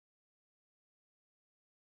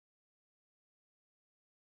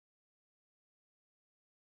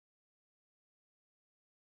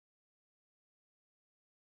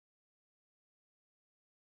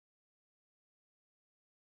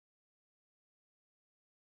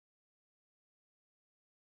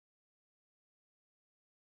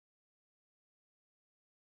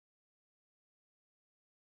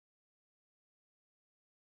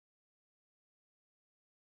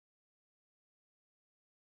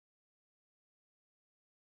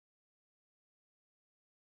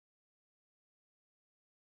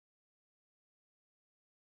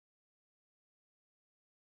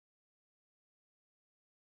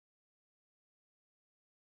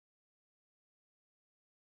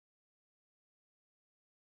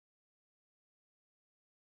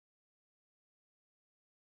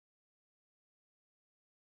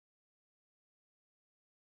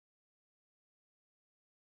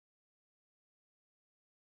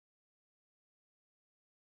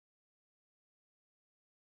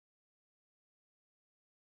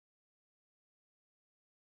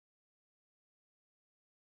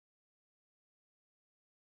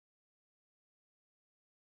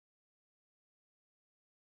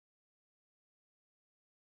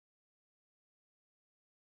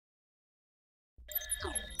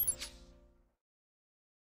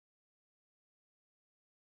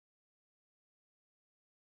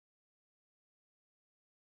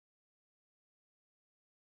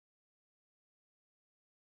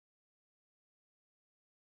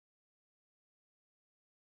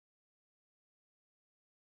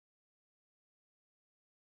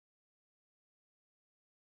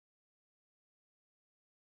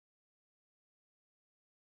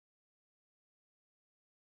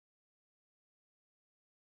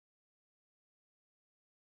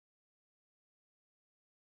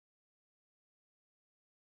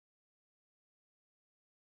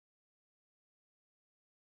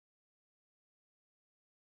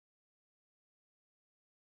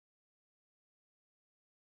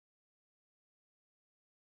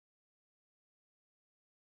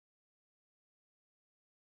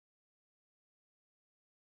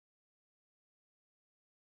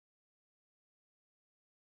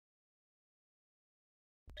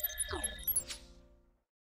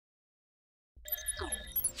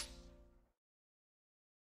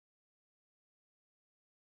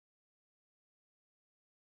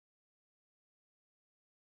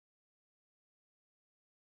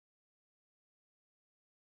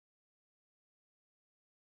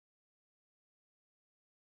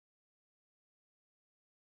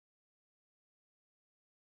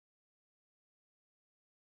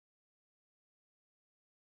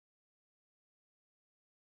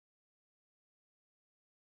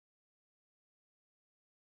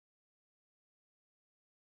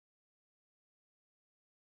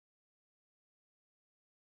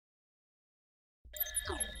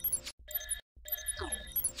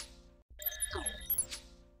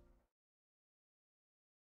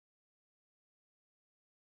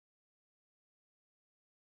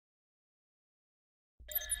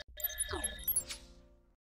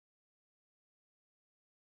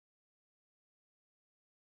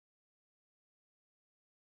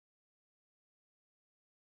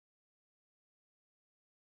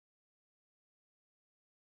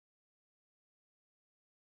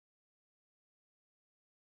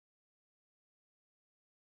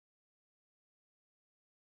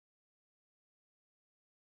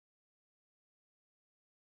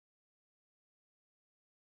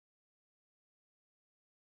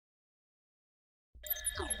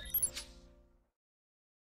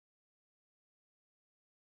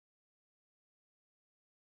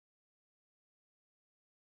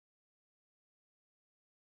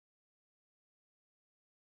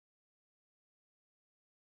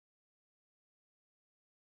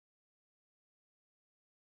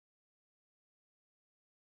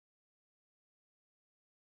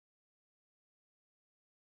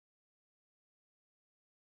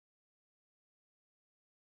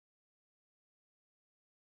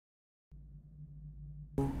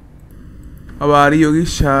अब आ रही होगी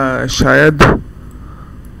शायद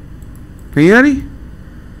नहीं आ रही।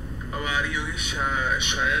 अब आ रही होगी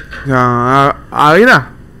शायद। हाँ आ गई ना,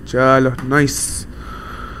 चलो नाइस।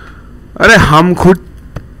 अरे हम खुद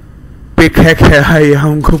पिक है भाई,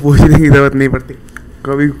 हमको पूछने की जरूरत नहीं पड़ती,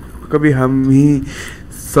 कभी कभी हम ही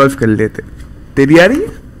सॉल्व कर लेते। तेरी आ रही है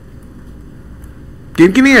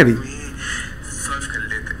गेम की नहीं आ रही?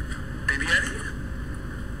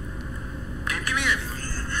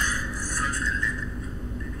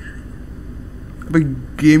 भाई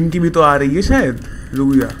गेम की भी तो आ रही है शायद,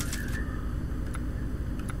 रुक जा।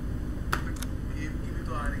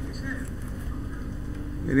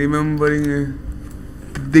 रिमेम्बरिंग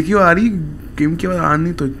देखियो आ रही गेम की आवाज,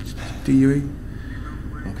 आनी तो चाहिए भाई।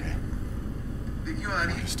 देखियो आ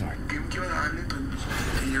रही गेम की आवाज, आनी तो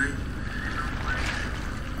चाहिए भाई।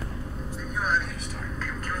 देखियो आ रही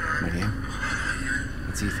गेम की आवाज।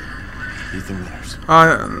 Ethan Winters.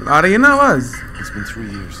 आ रही है ना आवाज? It's been 3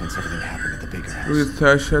 years since everything happened at the Baker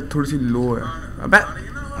house. शायद थोड़ी सी लो है। अबे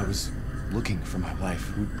I was looking for my wife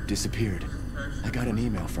who disappeared. I got an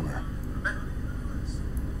email from her.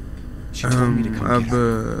 She told me to come get her.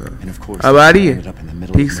 And of course, अब आ रही ended up in the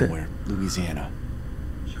middle of nowhere, Louisiana.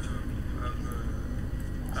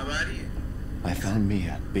 I found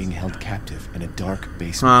Mia being held captive in a dark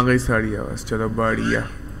basement. हाँ गई सारी आवाज, चलो बढ़िया।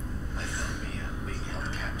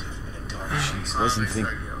 She wasn't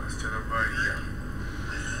thinking.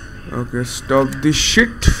 Okay, stop this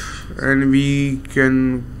shit and we can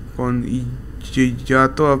या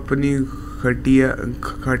तो अपनी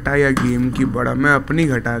घटा या गेम की बड़ा। मैं अपनी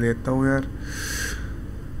घटा देता हूँ यार,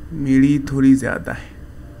 मेरी थोड़ी ज़्यादा है।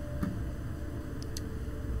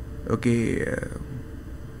 Okay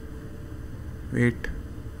wait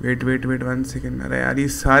 1 second. अरे यार ये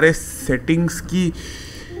सारे सेटिंग्स की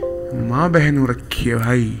माँ बहन हो रखी है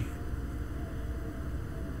भाई।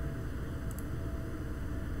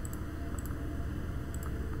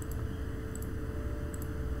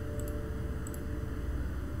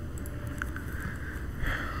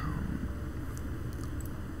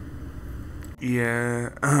 ये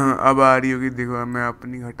अब आ रही होगी, देखो मैं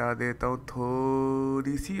अपनी हटा देता हूँ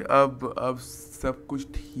थोड़ी सी। अब सब कुछ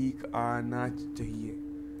ठीक आना चाहिए।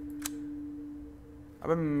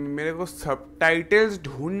 अबे मेरे को सबटाइटल्स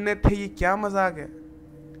ढूंढने थे, ये क्या मजाक है।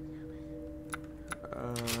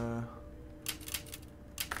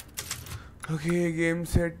 Okay game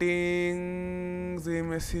settings,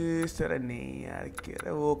 message. अरे नहीं यार,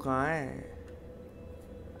 क्या वो कहाँ है?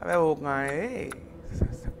 अबे वो कहाँ है?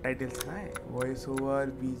 सबटाइटल्स कहाँ है? Voice over,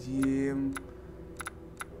 BGM,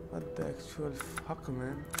 what the actual fuck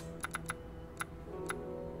man.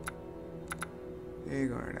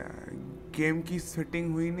 एक मिनट यार, गेम की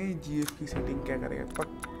सेटिंग हुई नहीं, जीएफ की सेटिंग क्या करेगा पक।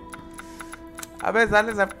 अबे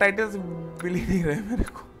साले सबटाइटल्स मिल ही नहीं रहे मेरे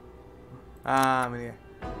को। हाँ मिल गया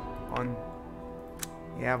ऑन।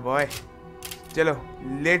 या बॉय चलो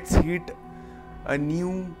let's hit a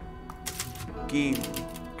new game.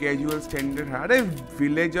 Casual standard. अरे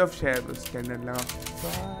विलेज ऑफ शैडो स्टैंडर्ड लगा,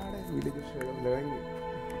 सारे विलेज ऑफ शैडो लगाएंगे।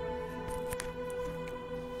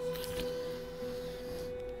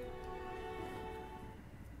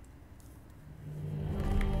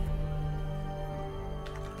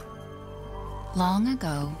 Long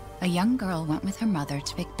ago, a young girl went with her mother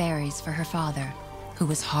to pick berries for her father, who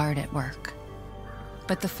was hard at work.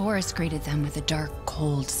 But the forest greeted them with a dark,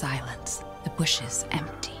 cold silence, the bushes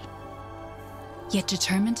empty. Yet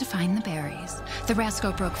determined to find the berries, the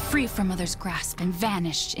rascal broke free from Mother's grasp and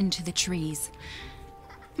vanished into the trees.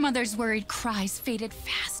 Mother's worried cries faded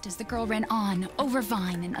fast as the girl ran on, over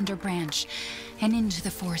vine and under branch, and into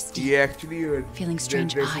the forest deep. Feeling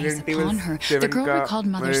strange eyes upon her, the girl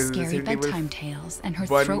recalled Mother's scary bedtime tales, and her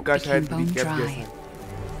throat became bone dry.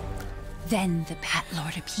 Then the Bat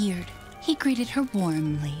Lord appeared. He greeted her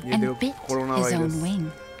warmly and bit his own wing.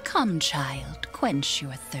 "Come, child, quench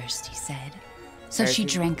your thirst," he said. So she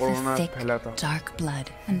drank the thick, dark blood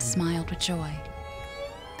and smiled with joy.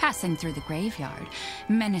 Passing through the graveyard,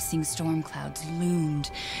 menacing storm clouds loomed,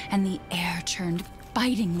 and the air turned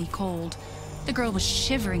bitingly cold. The girl was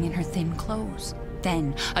shivering in her thin clothes.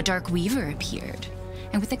 Then a dark weaver appeared,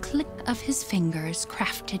 and with a click of his fingers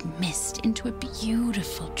crafted mist into a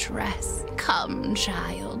beautiful dress. "Come,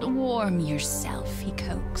 child, warm yourself," he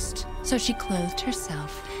coaxed. So she clothed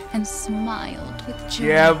herself and smiled with joy.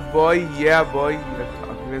 Yeah, boy.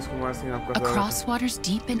 Across waters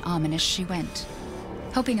deep and ominous she went,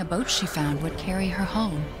 hoping a boat she found would carry her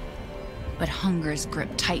home. But hunger's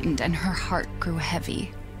grip tightened and her heart grew heavy.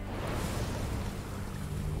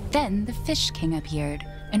 Then the Fish King appeared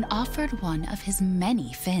and offered one of his many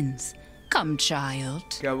fins. "Come,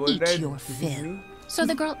 child, eat your fill." So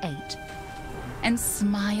the girl ate, and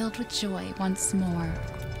smiled with joy once more.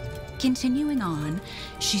 Continuing on,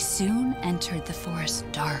 she soon entered the forest's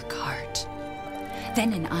dark heart.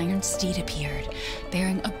 Then an iron steed appeared,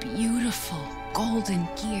 bearing a beautiful golden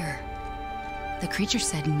gear. The creature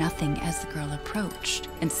said nothing as the girl approached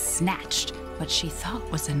and snatched what she thought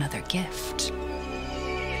was another gift.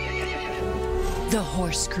 The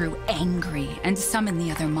horse grew angry and summoned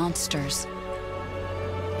the other monsters.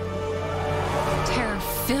 Terror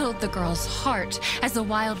filled the girl's heart as the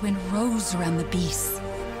wild wind rose around the beasts.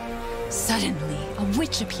 Suddenly, a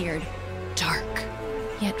witch appeared, dark,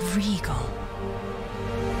 yet regal.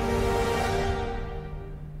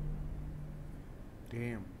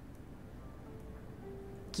 Damn.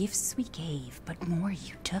 Gifts we gave, but more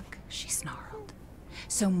you took, she snarled.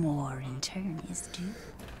 So more in turn is due.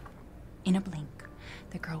 In a blink,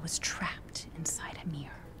 the girl was trapped inside a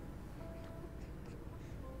mirror.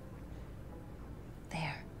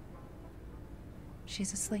 There.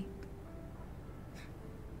 She's asleep.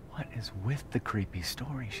 What is with the creepy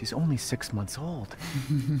story? She's only 6 months old.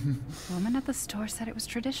 The woman at the store said it was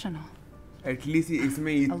traditional. At least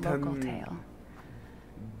इसमें A Ethan local tale.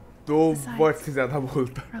 2 Besides, word से ज़्यादा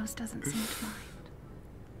बोलता है. Rose doesn't seem to mind.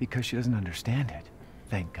 Because she doesn't understand it.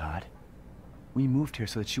 Thank God. We moved here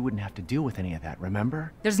so that she wouldn't have to deal with any of that,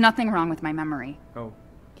 remember? There's nothing wrong with my memory.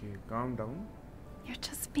 Okay, calm down. You're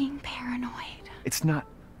just being paranoid. It's not...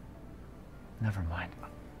 Never mind.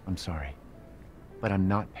 I'm sorry. But I'm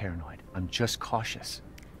not paranoid. I'm just cautious.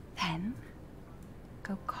 Then,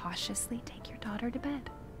 go cautiously take your daughter to bed.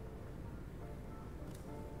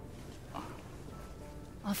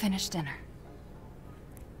 I'll finish dinner.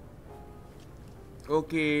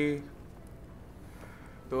 Okay.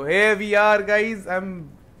 तो here we are, guys.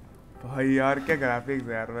 भाई यार क्या graphics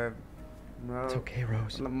है यार मैं. It's okay,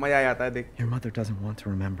 Rose. मतलब मजा आता है देख. Your mother doesn't want to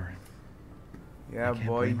remember. Yeah, I can't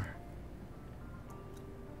boy. blame her.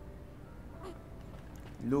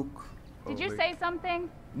 Look. Did you say something?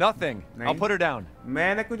 Nothing. I'll put her down.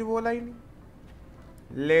 मैंने कुछ बोला ही नहीं.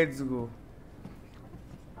 Let's go.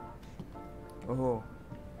 ओहो.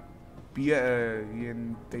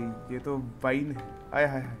 ये तो वाइन है. आय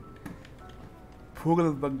हाय हाय. भूख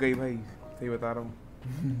लग गई भाई. सही बता रहा हूँ.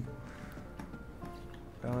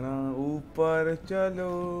 ताना ऊपर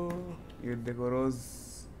चलो. ये देखो रोज.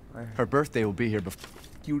 Her birthday will be here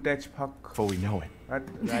Cute edge fuck. before we know it.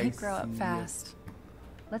 They grow up fast.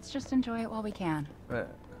 Let's just enjoy it while we can.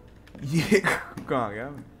 ये कहाँ गया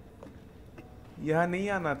मैं? यहाँ नहीं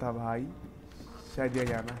आना था भाई. शायद यहाँ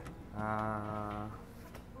जाना है. हाँ.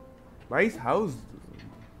 Nice house,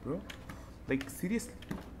 bro. Like seriously.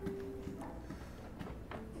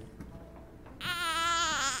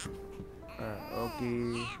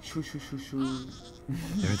 Okay. Shoo shoo shoo shoo.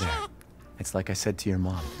 They're there. It's like I said to your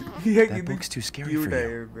mom. Yeah, That book's too scary cute for you.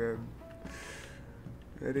 है, man.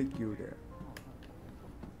 Very cute है.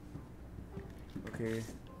 Okay.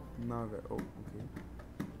 Now the okay.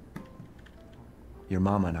 Your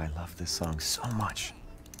mama and I love this song so much.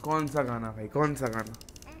 कौन सा गाना भाई? कौन सा गाना?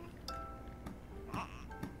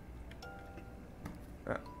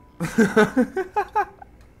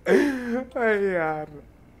 अरे यार.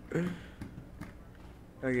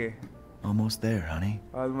 Okay. Almost there, honey.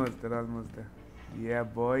 Almost there, almost there. Yeah,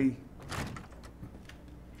 boy.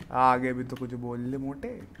 आगे भी तो कुछ बोल ले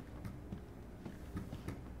मोटे.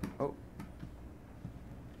 Oh.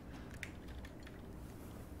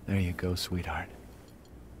 There you go, sweetheart.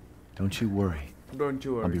 Don't you worry. Don't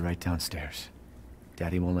you worry. I'll be right downstairs.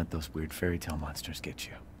 Daddy won't let those weird fairy tale monsters get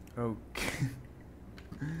you. Okay.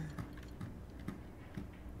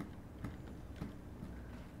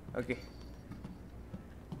 Okay.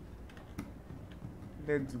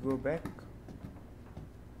 Let's go back.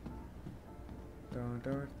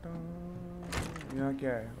 यहाँ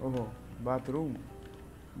क्या है? ओहो, bathroom.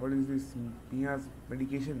 What is this? Mia's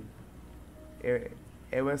medication.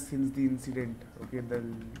 Ever since the incident, okay, the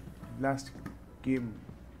last game,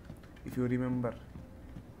 if you remember.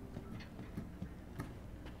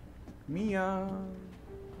 Mia,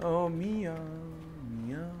 oh Mia,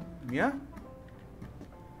 Mia, Mia.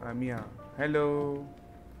 Mia, hello.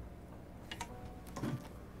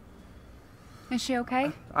 Is she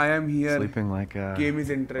okay? I am here. Sleeping like a... Game is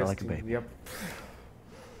interesting. like a baby. Yep.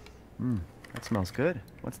 That smells good.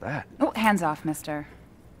 What's that? Oh, hands off, mister.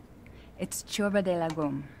 It's churba de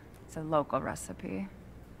legume. It's a local recipe.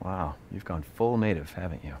 Wow, you've gone full native,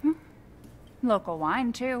 haven't you? Local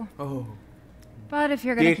wine, too. Oh. But if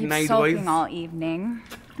you're gonna Date keep night, sulking boys. all evening,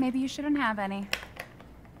 maybe you shouldn't have any.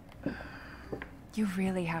 You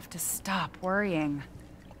really have to stop worrying.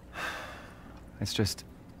 It's just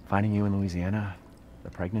finding you in Louisiana, the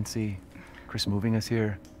pregnancy, Chris moving us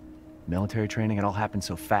here, Military training, it all happened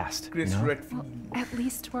so fast, you Chris know? Redfield. Well, at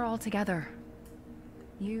least we're all together.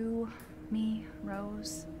 You, me,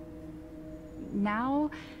 Rose.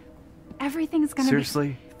 Now, everything's gonna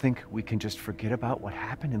Seriously, think we can just forget about what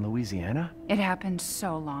happened in Louisiana? be... It happened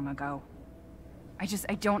so long ago. I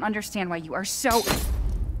don't understand why you are so...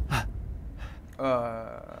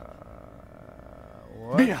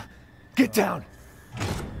 What? Mia, get down!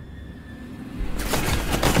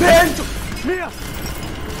 Mia!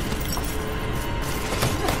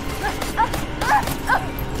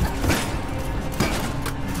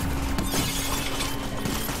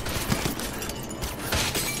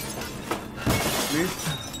 Chris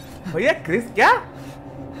भैया Chris क्या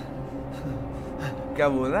क्या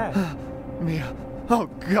बोल रहा है Mia, oh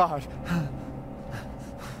God!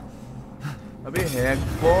 अबे है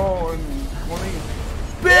कौन कौन है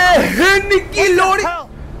बहन की लोड़ी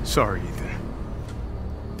Sorry, Ethan.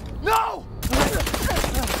 No!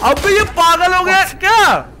 अबे ये पागल हो गया क्या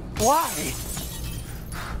Why?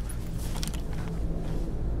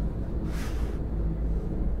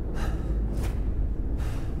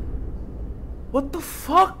 What the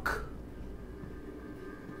fuck?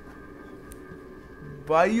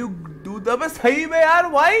 Why you do that? अबे सही में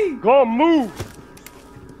यार why? Go move!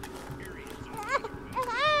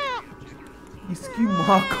 इसकी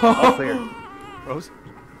माँ का Clear. Rose?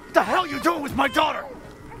 What the hell are you doing with my daughter?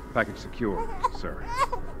 Package secure, sir.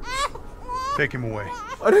 Take him away.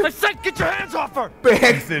 I said get your hands off her!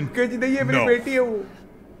 Ethan, कुछ नहीं है मेरी No. बेटी है वो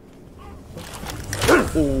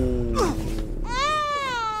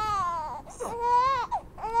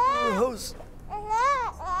Rose.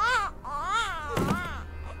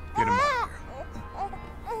 Get him out.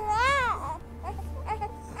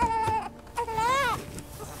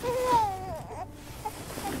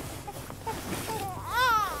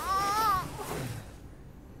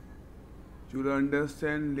 You'll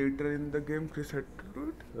understand later in the game, Chris had to do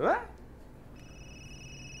it. What?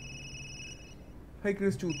 भाई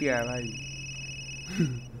Chris चूतिया है भाई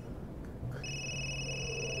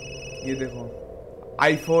ये देखो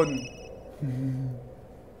iPhone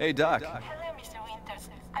Hey, Doc. Hello, Mr. Winters.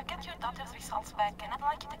 I've got your daughter's results back, and I'd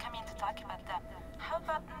like you to come in to talk about them. How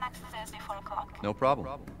about next Thursday, 4 o'clock? No problem.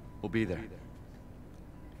 We'll be there.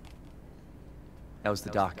 That was the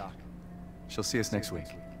doc. She'll see us next week.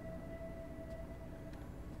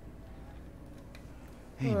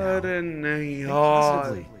 Hey, now. अरे नहीं Think यार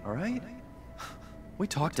positively, all right? We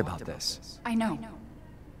talked about this. I know.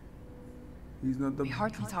 he's not the We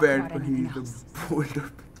hardly talk bad about but anything he's else. the bolder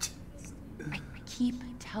bitch I keep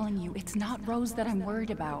telling you, it's not Rose that I'm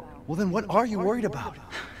worried about. Well, then what are you worried about?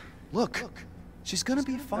 Look, she's gonna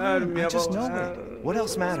be fine. I just know it. What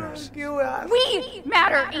else matters? क्यों यार We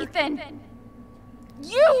matter, Ethan!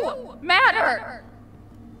 You matter!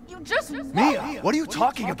 You just... Mia, what are you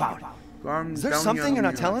talking about? Calm Is there down, something young you're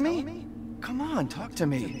not Mia. telling me? Come on, talk to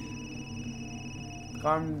me.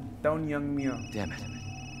 Calm down, young Mia. Damn it.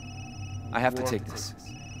 I have to take this.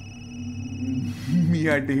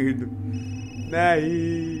 Mia did. नहीं.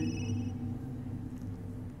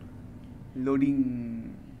 Loading.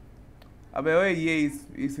 अबे ओए ये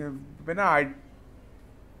इसमें पे ना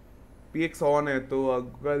PX on है तो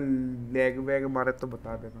अगर लैग वैग मारे तो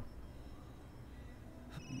बता देना.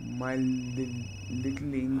 My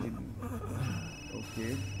little angel.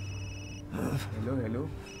 Okay. Hello, hello.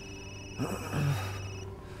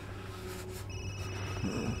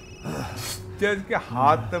 जज के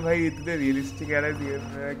हाथ तो भाई इतने रियलिस्टिक है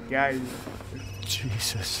ना क्या है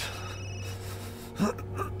Jesus.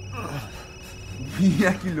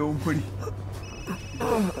 मियाँ की लोमड़ी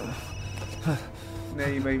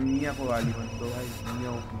नहीं भाई मियाँ को गाली मत दो भाई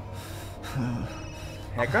मियाँ की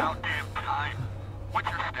hacker About damn time. What's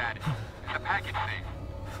your status? Is the package safe?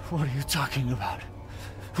 What are you talking about?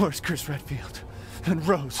 Where's Chris Redfield? And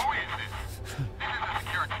Rose? Who is this? This is a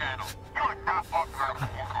secure channel. You are not authorized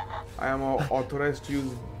to use it. I am authorized to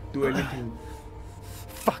do anything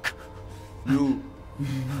Fuck. you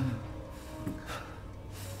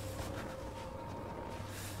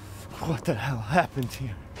What the hell happened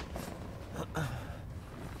here?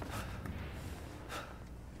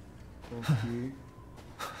 okay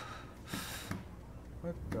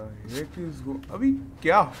what the heck is go अभी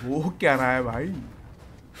क्या हो क्या रहा है भाई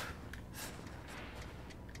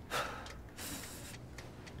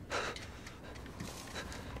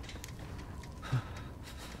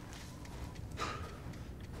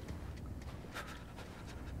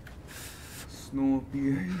snow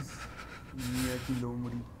piece मियाँ की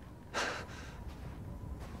लोमड़ी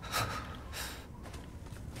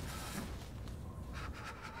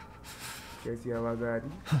कैसी आवाज आ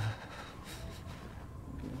रही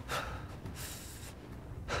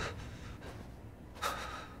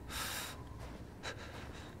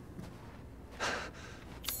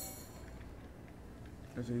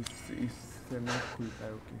खुलता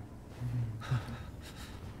है ओके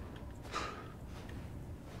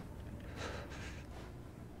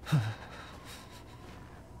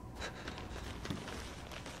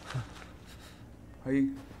भाई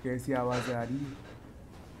कैसी आवाज़ें आ रही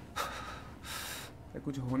है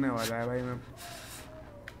कुछ होने वाला है भाई मैं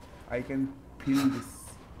I can feel this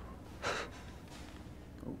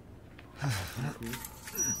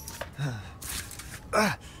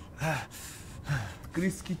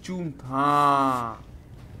Chris की चूम हाँ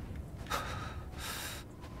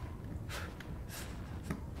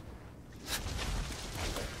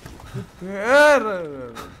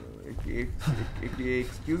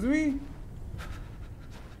एक्सक्यूज मी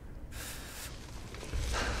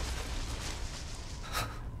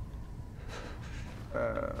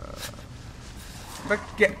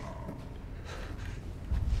क्या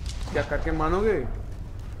क्या करके मानोगे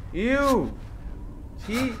यू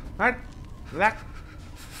छी हट रख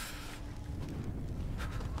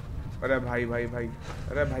अरे भाई भाई भाई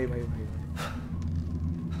अरे भाई भाई भाई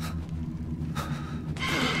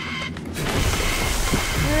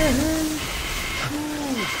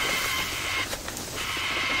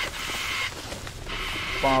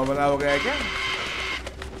पावला हो गया क्या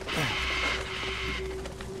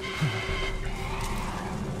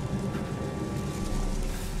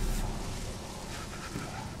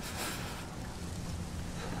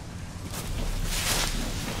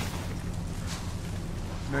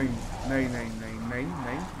नहीं नहीं नहीं नहीं नहीं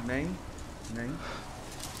नहीं नहीं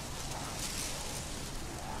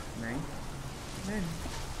नहीं नहीं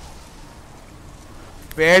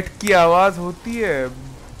बैट की आवाज होती है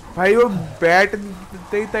भाई वो बैट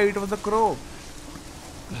नहीं था इट वाज अ क्रो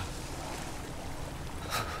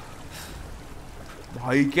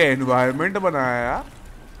भाई क्या एनवायरनमेंट बनाया यार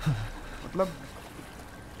मतलब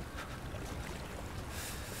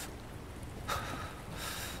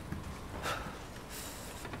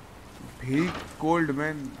Very cold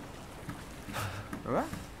man.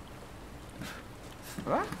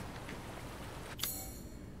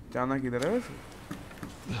 जाना किधर है वैसे?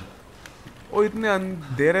 ओ इतने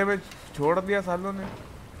अंधेरे में छोड़ दिया सालों ने.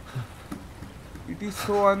 It is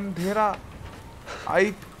so अंधेरा. I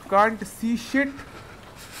can't see shit.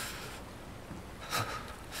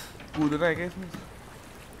 कूदना है क्या इसमें?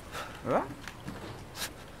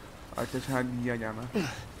 अच्छा छानिया जाना.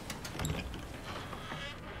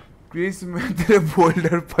 क्रिस मैं तेरे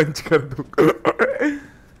बोल्डर पंच कर दूंगा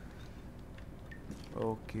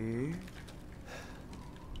ओके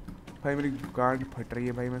भाई मेरी गांड फट रही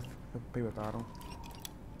है भाई मैं सब पे बता रहा हूँ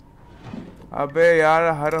अबे यार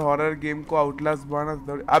हर हॉरर गेम को आउटलास्ट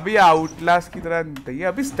बनाना अभी आउटलास्ट की तरह नहीं है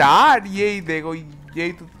अभी स्टार्ट यही देखो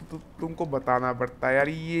यही तुमको बताना पड़ता है यार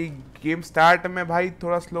ये गेम स्टार्ट में भाई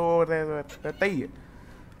थोड़ा स्लो रहता ही है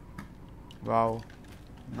वाओ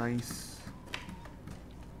नाइस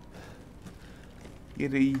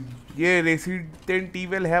ये रेसिडेंट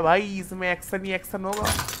इविल है भाई इसमें एक्शन ही एक्शन होगा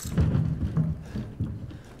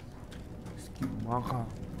इसकी माँ का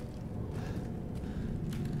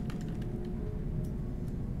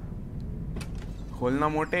खोलना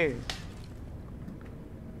मोटे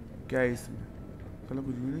क्या है इसमें चलो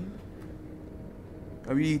कुछ भी नहीं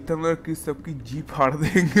अभी इतना और किस सबकी जी फाड़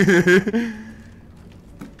देंगे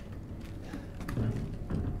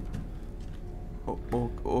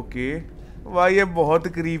ओके भाई ये बहुत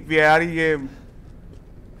क्रीपी है यार ये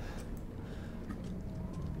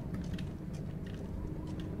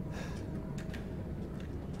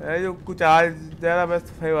जो कुछ आज ज़्यादा मैं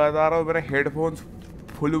सही बता रहा हूँ मेरे हेडफोन्स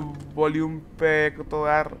फुल वॉल्यूम पे एक तो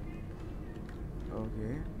यार okay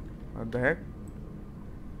what the heck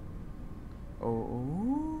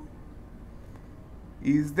oh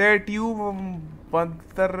is that you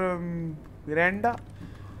पंतर Miranda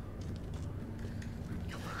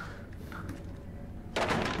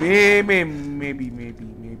maybe.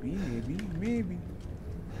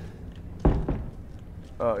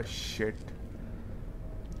 Oh shit.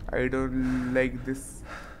 I don't like this.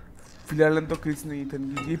 फिलहाल तो क्रिस ने इथन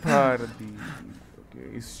की जी फाड़ दी. ओके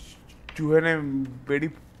इस चूहे ने बेड़ी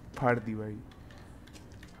फाड़ दी भाई.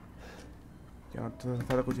 यहाँ तो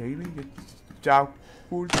सारा कुछ है ही नहीं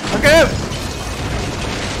चाकू. Okay.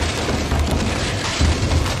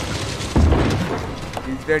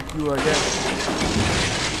 Is that you Ajay?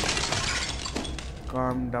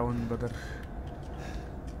 Calm down, brother.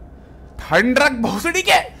 ठंड रख भोसड़ी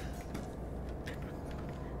के.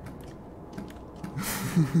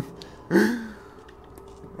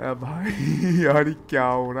 भाई यार क्या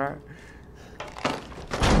हो रहा है?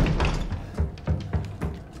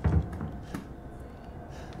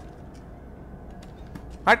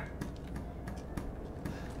 हट.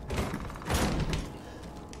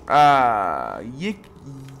 ये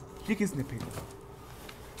किसने फेंका?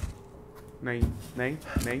 नहीं नहीं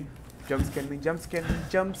नहीं, जंप स्केयर नहीं, जंप स्केयर नहीं,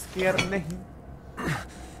 जंप स्केयर नहीं।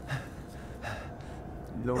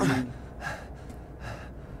 Loading.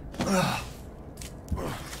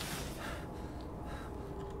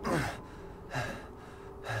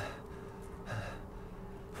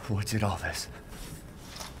 What did all this?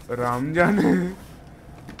 Ram जाने।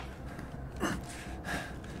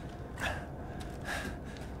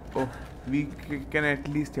 Oh, we can at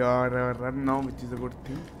least run now, which is a good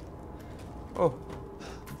thing. Oh,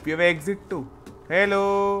 we have an exit too. Hello.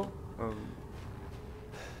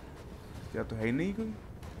 क्या तो है ही नहीं कोई।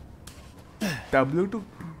 W2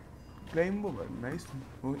 climb over, nice.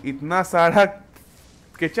 वो इतना सारा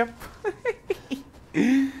केचप।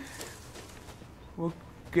 वो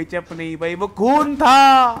केचप नहीं भाई, वो खून था।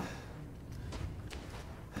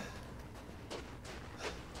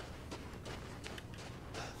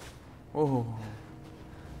 ओह,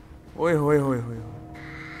 ओए होए होए होए,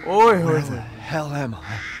 ओए होए Where the होए। hell am I?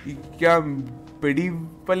 ये क्या बड़ी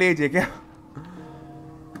पलेज है क्या?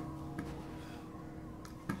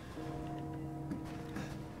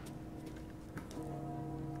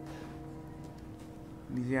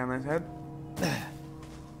 नीचे आना है शायद।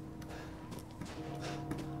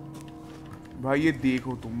 भाई ये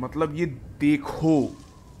देखो तुम, मतलब ये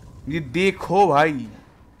देखो भाई।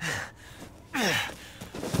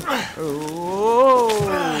 ओह,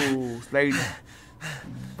 स्लाइड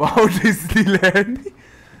वाओ डिज्नीलैंड।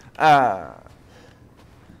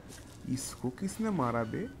 इसको किसने मारा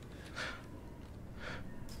बे?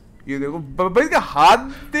 ये देखो भाई, इसका हाथ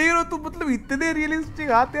देख रहे हो तुम, मतलब इतने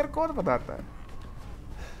रियलिस्टिक हाथ यार कौन बताता है?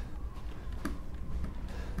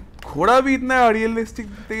 घोड़ा भी इतना रियलिस्टिक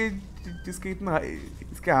जिसके इतना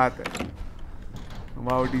इसके हाथ है।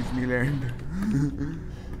 Wow Disneyland.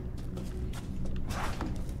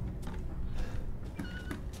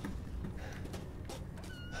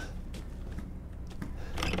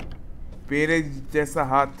 मेरे जैसा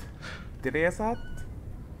हाथ, तेरे जैसा हाथ,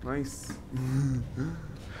 नाइस।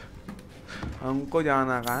 हमको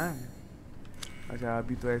जाना कहाँ है? अच्छा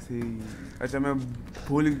अभी तो ऐसे ही। अच्छा मैं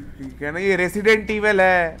भूल गया ना, ये रेसिडेंट इविल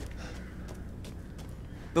है,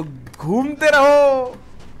 तो घूमते रहो।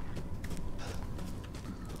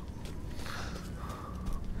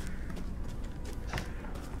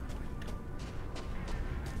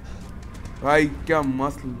 भाई क्या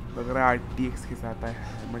मस्त लग रहा है RTX के साथ,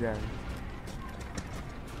 है मजा आएगा।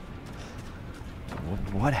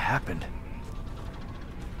 What happened?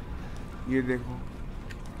 ये देखो,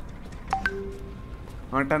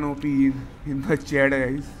 Hunter OP in the chat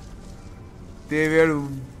guys. They were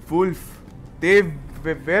wolf. They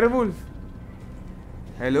were werewolf.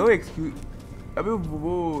 Hello, excuse. अबे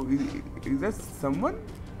वो is that someone?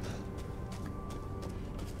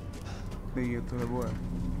 नहीं ये तो वो है।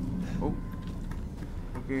 Oh,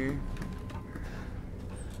 okay.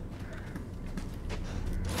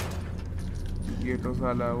 ये तो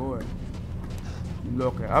साला वो है,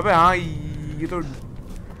 लॉक है। अबे हाँ, ये तो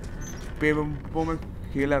पेपो में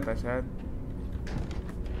खेला था शायद।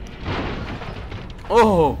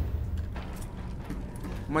 ओहो,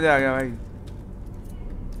 मजा आ गया भाई।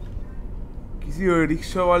 किसी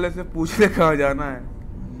रिक्शा वाले से पूछ ले कहाँ जाना है।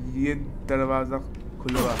 ये दरवाजा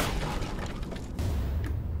खुलवा।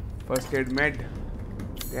 First aid made,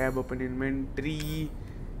 tab open inventory,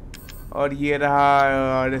 और ये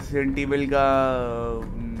रहा रेसिडेंट इविल का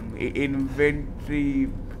inventory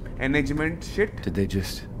management shit. Did they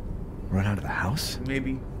just run out of the house? May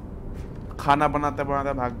be खाना बनाते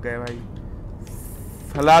बनाते भाग गए भाई।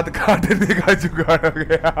 सलाद काटने का जुगाड़ हो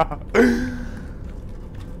गया।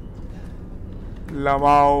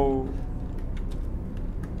 लमाओ।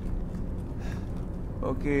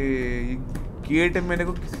 ओके, गेट मेरे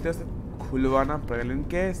को किसी तरह से खुलवाना पड़ेगा, लेकिन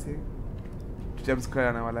कैसे? जब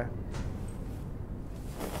कराने वाला है।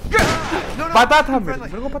 पता था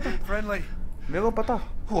मेरे को पता। Friendly. मेरे को पता।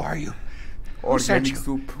 Who are you? Organic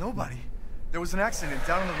soup. Nobody. There was an accident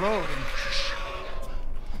down on the road and...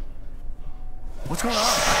 What's going on?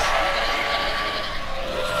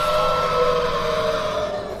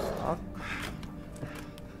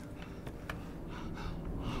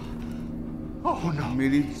 Oh no.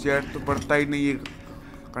 मेरी चैट तो पढ़ता ही नहीं है।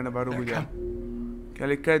 कहने बारो गुजा। क्या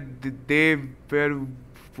लिखा है? They were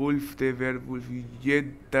wolf, they were wolf. ये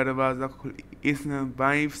दरवाजा खुल, इसने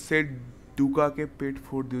बाइं से डूका के पेट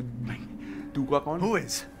फोड़ दिया। डूका कौन? Who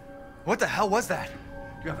is? What the hell was that?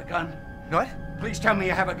 You have a gun? What? Please tell me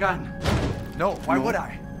you have a gun. No, why No. would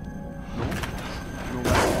I?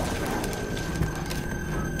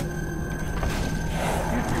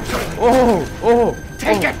 Oh oh,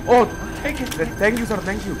 Take it! Oh, thank you sir,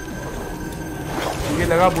 thank you. मुझे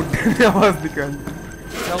लगा बुड्ढे ने आवाज निकाल।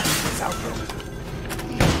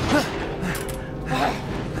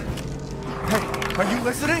 Are you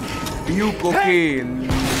listening? Duke, okay.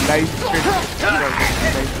 Life fit.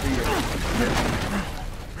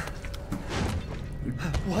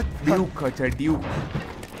 What? Duke, अच्छा Duke.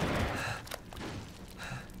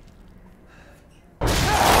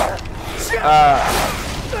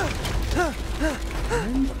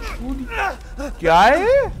 क्या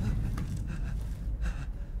है?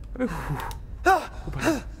 अरे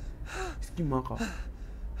इसकी माँ का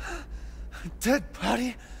Dead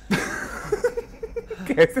body?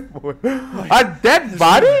 कैसे बोल? A dead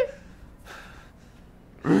body?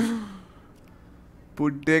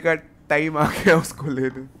 बुड्ढे का टाइम आ गया उसको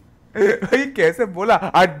लेने। भाई कैसे बोला?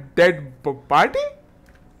 A dead body?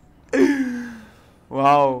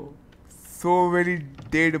 Wow, so many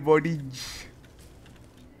dead bodies.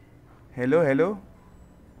 Hello, hello.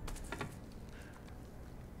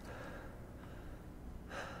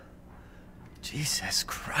 Jesus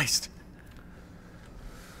Christ.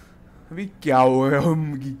 अभी क्या हुआ?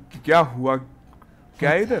 क्या हुआ?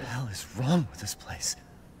 क्या What इधर? the hell is wrong with this place?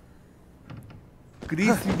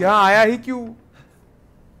 Chris यहाँ आया ही क्यों?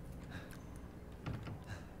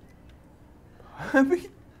 अभी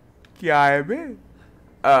क्या है बे?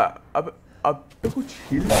 अब तो कुछ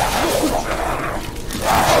हिल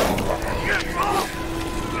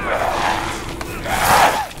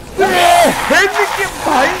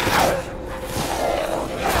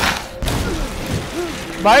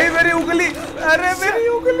भाई मेरी उंगली, अरे मेरी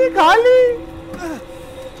उंगली खा ली।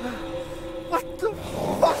 What the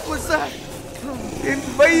fuck was that?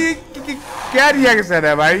 भाई क्या रिएक्शन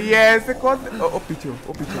है भाई? ये ऐसे कौन? ओ पीछे हो,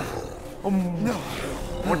 ओ पीछे हो,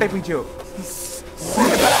 मोटे पीछे हो,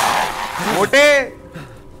 मोटे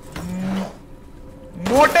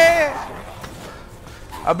मोटे।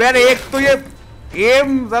 अब यार एक तो ये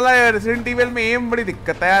एम साला रेसिडेंट इविल में एम बड़ी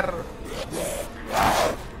दिक्कत है यार।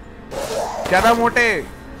 क्या था मोटे?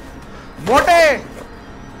 मोटे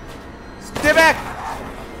stay back,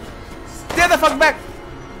 stay the fuck back,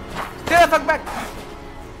 stay the fuck back,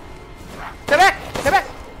 stay back, stay back.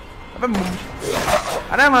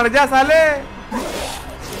 अरे मर जा साले।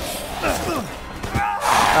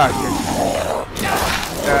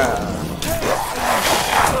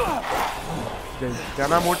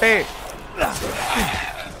 जाना मोटे।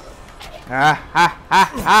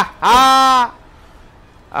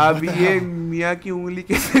 अब ये मियाँ की उंगली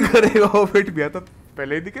कैसे करेगा? वो फिट भी तो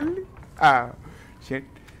पहले ही निकल ली। शिट,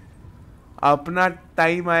 अपना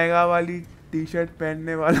टाइम आएगा वाली टी शर्ट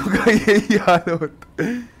पहनने वालों का यही हाल होता।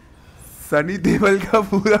 सनी देओल का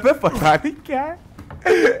पूरा में पता नहीं क्या है।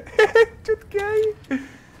 चुत क्या है?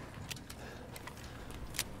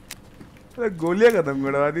 गोलियां खत्म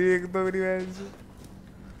करवा दी एक तो मेरी बहन से।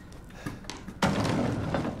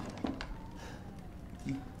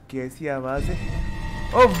 कैसी आवाज है?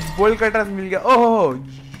 ओ बोल कटर्स मिल गया। ओहो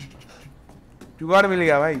जुगाड़ मिल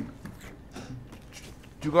गया भाई,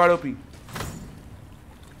 जुगाड़ ओपी।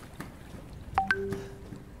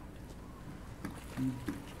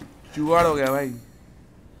 जुगाड़ हो गया भाई।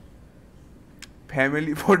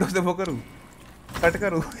 फैमिली फोटो से वो करूं, कट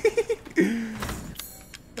करूं।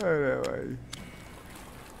 अरे भाई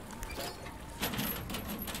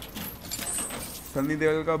सनी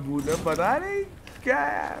देओल का भूत है, पता नहीं क्या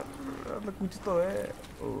है, मतलब कुछ तो है।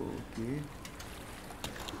 ओके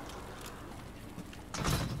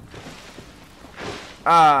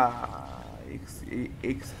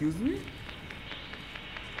एक्सक्यूज मी,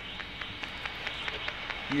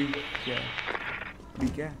 ये क्या है?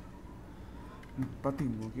 क्या है?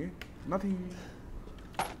 नथिंग। Okay nothing.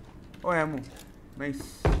 ओ एमो नाइस।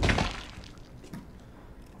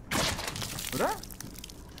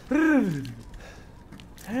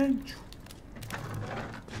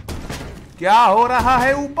 क्या हो रहा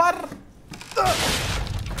है ऊपर?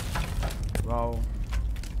 वाओ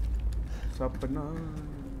सपना।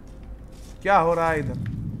 क्या हो रहा है इधर?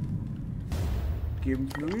 Game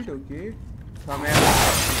fluid. ओके समय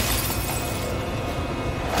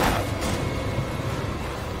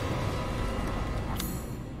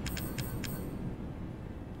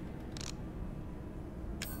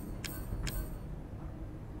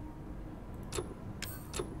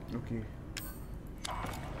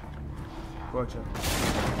अच्छा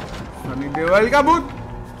सनी देओल का भूत।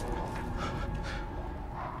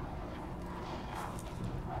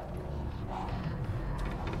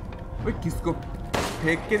 भाई किसको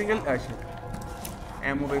फेंक के निकल? अच्छा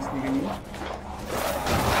एमो बेस निकली।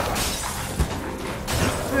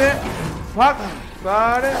 फक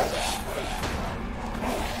सारे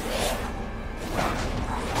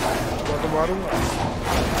तो मारूंगा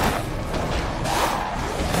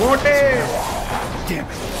मोटे।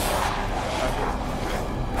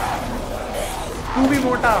 तू भी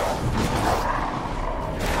मोटा।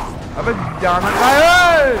 अबे जाना कहाँ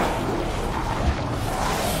है?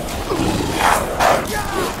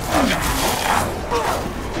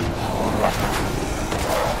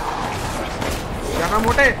 जाना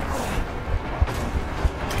मोटे।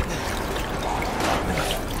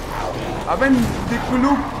 अबे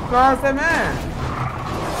दिक्लू कहाँ से मैं?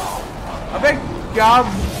 अबे क्या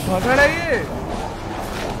भगड़ है ये?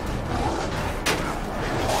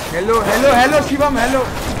 Hello hello hello Shivam hello.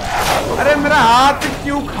 अरे मेरा हाथ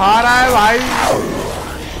क्यों खा रहा है भाई?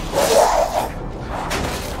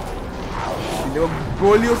 देखो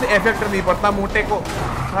गोलियों से इफेक्ट नहीं पड़ता मोटे को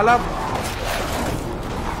साला।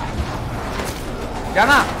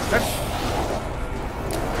 जाना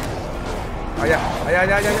आजा आजा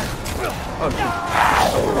आजा आजा।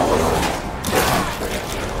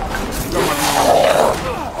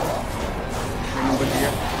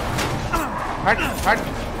 हट हट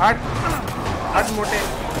हट हट मोटे।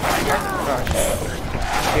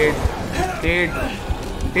 Dead dead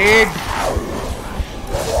dead.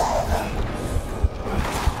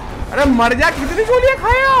 अरे मर जा, कितनी गोलियां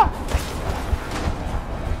खाया?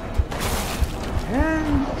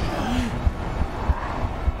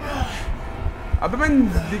 अबे मैं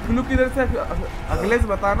दिखलू किधर से अगले से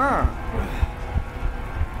बताना।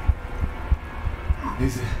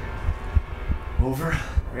 Is it over?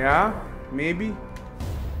 Yeah, maybe.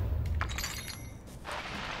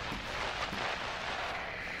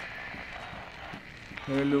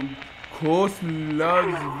 Hello. Ghost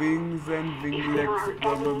loves wings and winglets.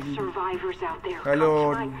 Probably. Survivors out there. Hello,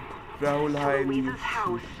 Rahul. Hi. Louisa's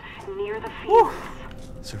house near the fields.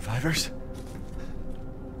 Survivors?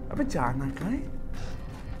 अबे जाना कहाँ है?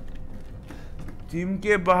 जिम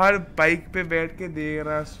के बाहर बाइक पे बैठ के देख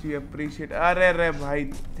रहा। She appreciate. अरे अरे भाई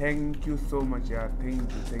थैंक यू सो मच यार। Thank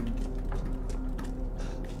you.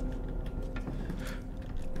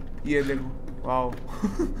 ये देखो वाओ।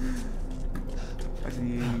 अच्छा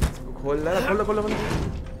ये इसको खोल ला। खोलो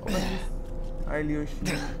आई लियो।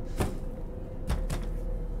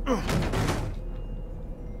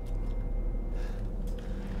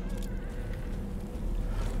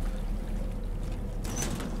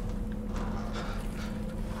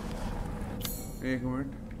 एक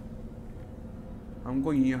मिनट,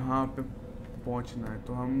 हमको यहाँ पे पहुँचना है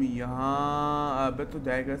तो हम यहाँ। अबे तो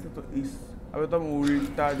जाएगा ऐसे तो इस। अबे तो हम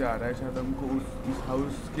उल्टा जा रहा है शायद। हमको इस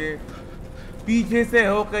हाउस के पीछे से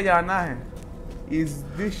होके जाना है। Is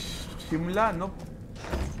this Shimla? No,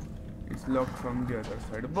 it's lock from the other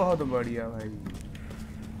side. बहुत बढ़िया भाई,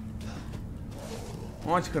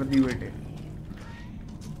 पहुँच कर दी बेटे।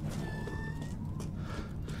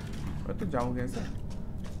 तो जाऊँगे ऐसे।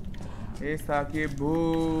 ऐसा के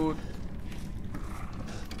भूत,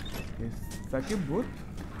 ऐसा के भूत।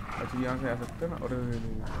 अच्छा यहाँ से आ सकते हैं ना। और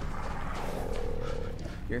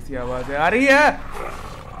कैसी आवाज आ रही है?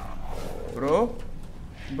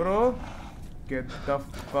 Bro get the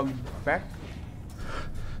fuck back,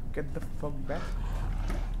 get the fuck back।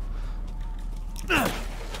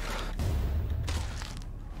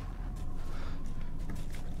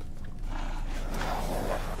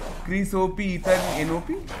 Chris OP Ethan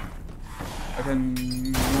NOP. अच्छा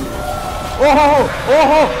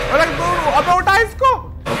ओहो अरे अबे उठा इसको।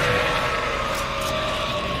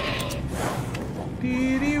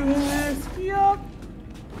 तेरी भैंस की आँख।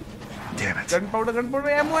 गन पाउडर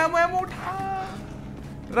एमो उठा।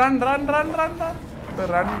 रन तो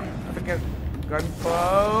रन। क्या गन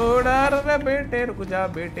पाउडर? अरे बेटे रुक जा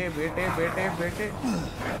बेटे।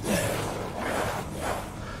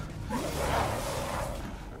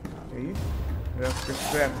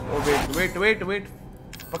 Oh wait.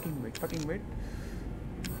 Fucking wait.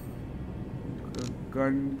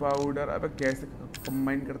 Gun powder अबे कैसे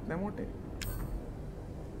कंबाइन करते हैं मोटे?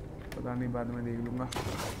 पता नहीं, बाद में देख लूंगा।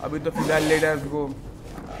 अभी तो फिलहाल let's go.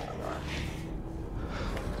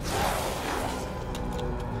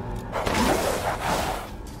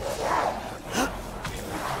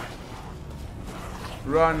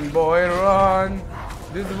 Run boy run,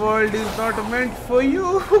 this world is not meant for you।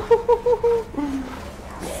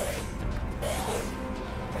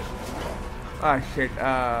 ah shit।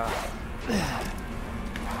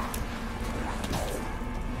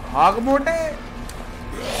 भाग मोटे।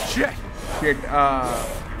 shit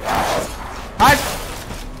hut,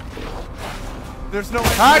 There's no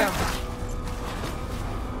way hut।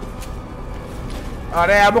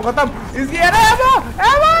 अरे एमो खत्म इसकी। अरे एमो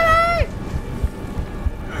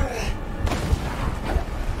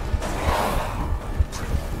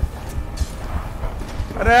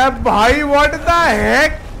अरे भाई व्हाट द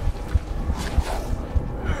हेक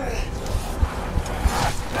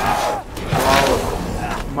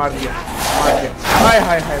मार दिया हाय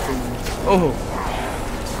हाय हाय ओह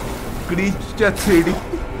creature 3D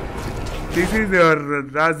this is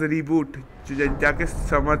Raj reboot जाके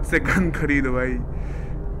समझ से गन खरीदो भाई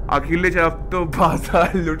अखिलेश अब तो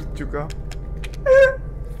बाजार लुट चुका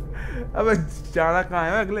अब जाना कहाँ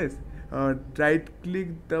है अखिलेश राइट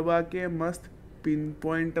क्लिक दबा के मस्त पिन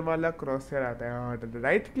पॉइंट वाला क्रॉसर आता है हाँ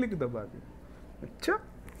राइट क्लिक दबा के अच्छा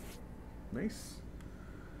nice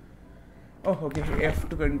oh okay F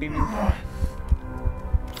to continue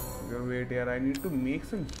wait यार I need to make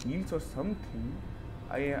some heals or something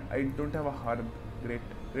I don't have a herb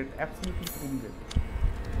great absolutely great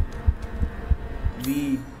V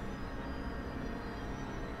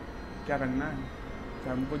क्या करना है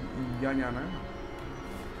क्या हमको यहाँ जाना है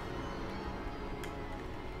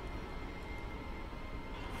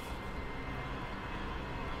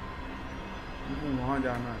हमको वहाँ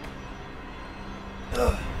जाना है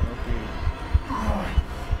ओके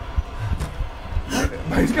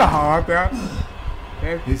भाई इसका हाथ है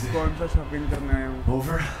कौन सा शॉपिंग करने आया हूँ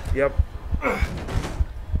Over? यप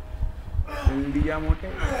इंडिया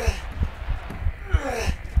मोटे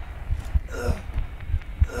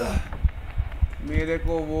मेरे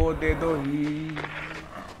को वो दे दो ही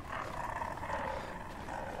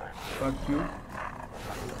क्यों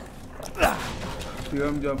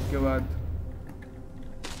सीएम जॉब के बाद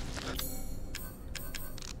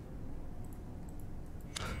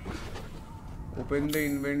open the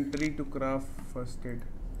inventory to craft first aid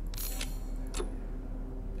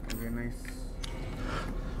okay nice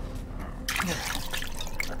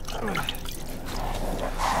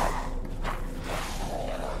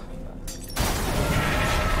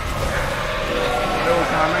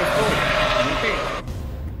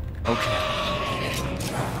Okay.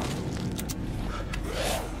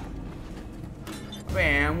 अबे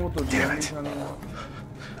एमो तो Damn it.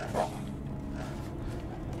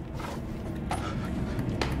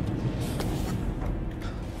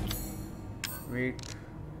 Wait.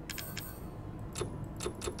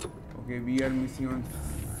 Okay, we are missing on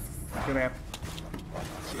scrap.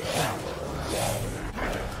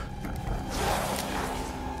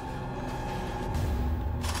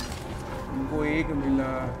 हमको एक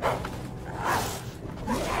मिला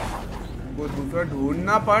हमको दूसरा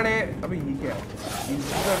ढूंढना पड़े अबे ये क्या है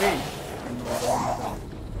इसका वे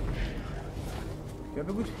क्या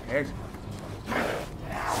पे कुछ है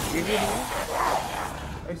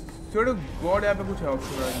ये छोड़ो गॉड यहाँ पे कुछ है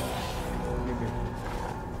ऑप्शन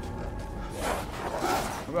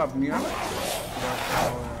अब अपनी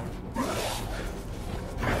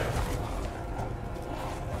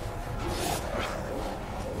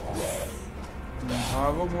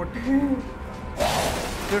भागो मोटे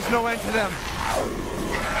There's no end to them.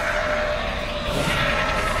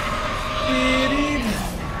 तेरी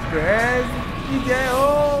भैंस की जय हो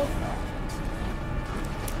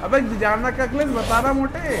अबे जानना का क्लेस बताना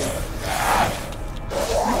मोटे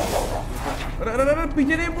अरे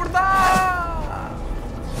पीछे नहीं मुड़ता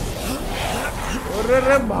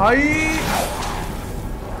अरे भाई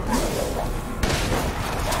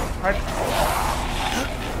हट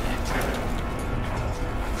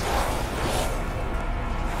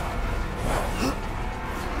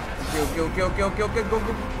ओके गो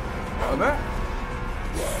अबे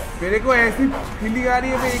मेरे को ऐसी फीलिंग आ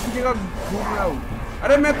रही है मैं एक ही जगह घूम रहा हूँ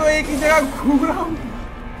अरे मैं तो एक ही जगह घूम रहा हूँ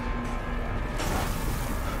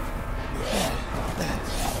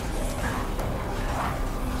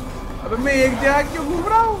अबे मैं एक जगह क्यों घूम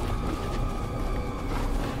रहा हूँ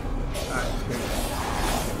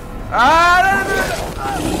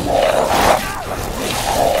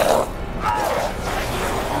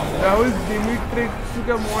राहुल डिमिट्रिक्स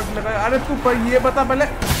का मोड लगा अरे तू पर ये बता पहले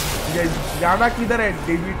जाना किधर है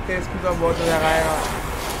डिमिट्रिक्स की तो बहुत लगाएगा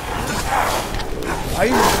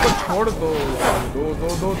भाई उसको छोड़ दो दो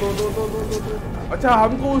अच्छा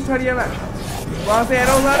हमको उस साइड जाना है वहां से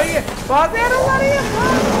एरोज आ रही है वहां से एरोज आ रही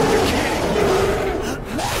है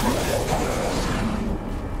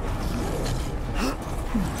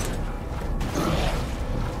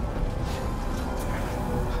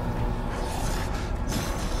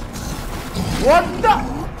What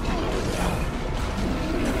the?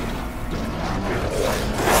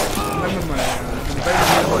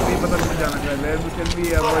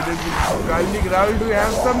 Do you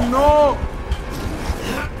have some? No.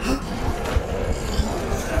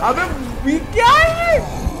 अबे भी क्या है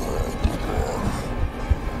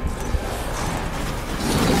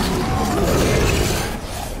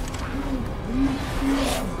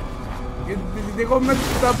ये देखो मैं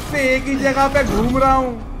तब से एक ही जगह पे घूम रहा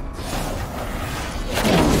हूँ।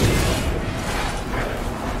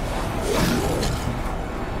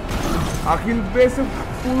 अखिल पे से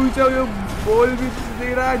पूछो, ये बोल भी दे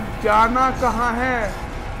रहा जाना कहाँ है।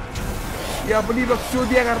 ये अपनी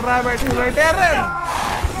बकचोदियाँ कर रहा है बैठे बैठे। अरे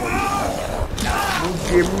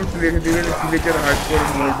वो गेम लेकर हार्डकोर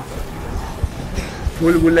मोड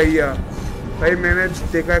भूल भुलैया भाई मैंने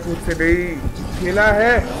देखा है खुद से नहीं खेला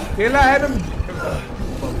है तुम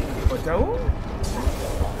बचाओ।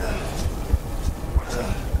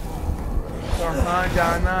 कहाँ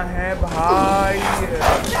जाना है भाई?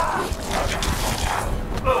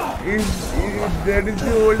 That is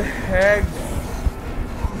the old hag.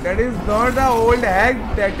 That is not the old hag.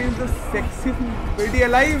 That is the sexy lady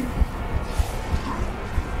alive.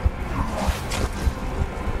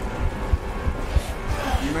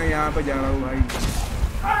 मैं यहाँ पे जा रहा हूँ भाई।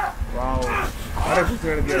 वाओ, अरे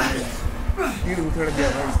घुसेड़ दिया भाई, तीर घुसेड़ दिया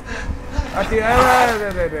भाई। अरे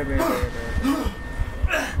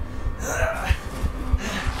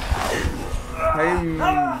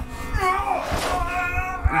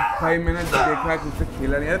भाई मैंने देखा कि उससे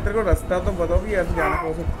खेला नहीं। अरे तेरे को रास्ता तो बताओ कि ऐसे जाना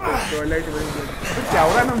कैसे? टॉयलेट तो क्या हो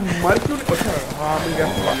रहा है ना, मर क्यों? अच्छा हाँ मिल गया।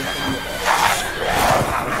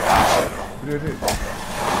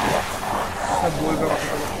 सब बोल रहा हूँ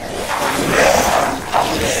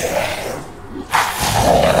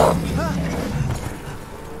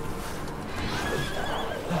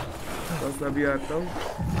बस अभी आता हूँ।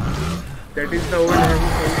 That is the old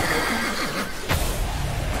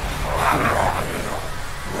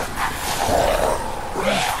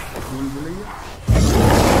भूल भुलैया।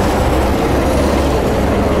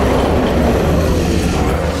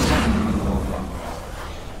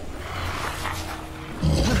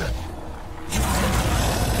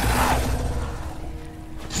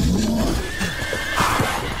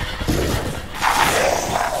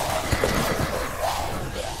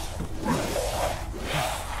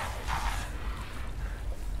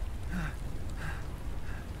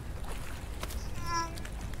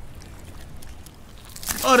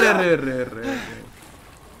 अरे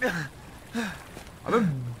अबे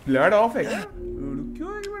ब्लड ऑफ है क्या?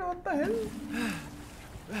 क्यों है? What the hell?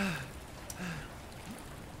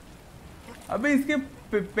 अबे इसके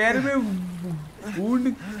पैर में वुंड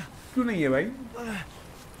क्यों नहीं है भाई?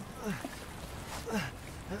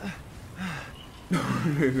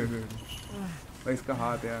 भाई इसका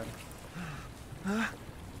हाथ यार।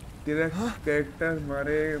 तेरा कैरेक्टर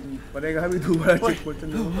मरेगा भी दोबारा चेक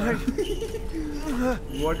पहुंचने।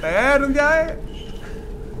 व्हाट है? रुक जाए।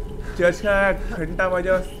 चर्च का घंटा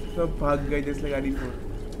बजा, सब भाग गए जैसे गाड़ी फोड़।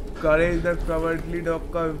 करेज द कवर्डली डॉग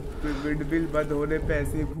का विंडमिल बंद होने पे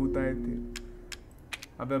ऐसे ही भूत आए थे।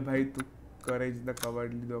 अबे भाई तू करेज द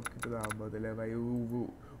कवर्डली डॉग की तो नाम बदले भाई। वो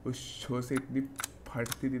उस शो से इतनी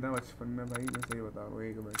फटती थी ना बचपन में भाई, मैं सही बता रहा हूँ।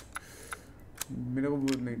 एक मिनट मेरे को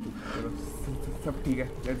बोल नहीं तू, चलो सब ठीक है,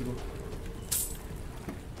 लेट्स गो।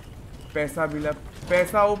 पैसा मिला,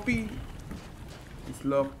 पैसा OP is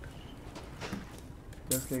locked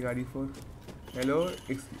just like गाड़ी four. Hello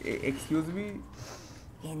excuse me.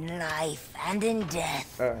 In life and in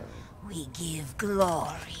death, we give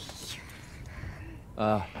glory.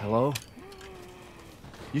 Hello?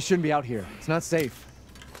 You shouldn't be out here. It's not safe.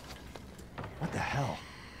 What the hell?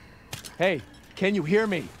 Hey, can you hear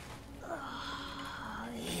me?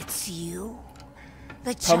 It's you,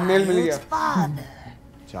 the child's father.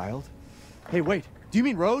 Child? Hey, wait. Do you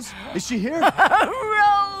mean Rose? Is she here?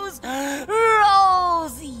 Rose!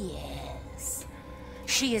 Rose, yes.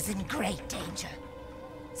 She is in great danger.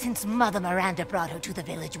 Since Mother Miranda brought her to the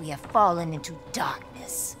village, we have fallen into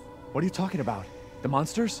darkness. What are you talking about? The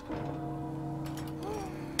monsters?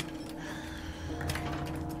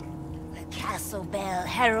 The castle bell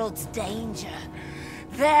heralds danger.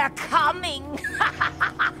 They're coming!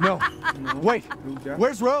 No. Wait.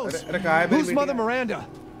 Where's Rose? Who's Mother Miranda?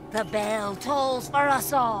 The bell tolls for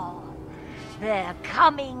us all. They're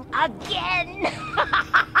coming again!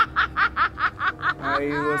 I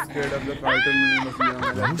was scared of the cartoon when I was young.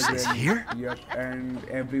 Rose is here? Yep, and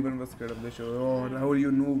everyone was scared of the show. Oh, Rahul,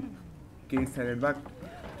 you noob. Case silent back.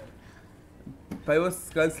 भाई वो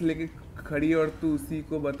sculls लेके खड़ी और तू उसी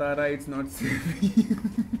को बता रहा है it's not safe.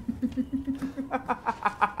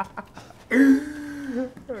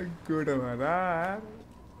 गुड हमारा यार।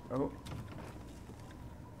 ओ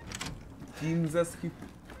जीसस की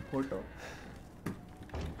photo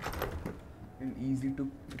and easy to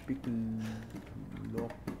pick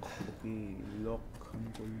lock. Okay, lock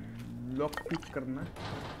हमको lock pick करना।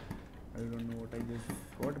 I don't know what I just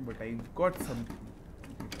got, but I got something.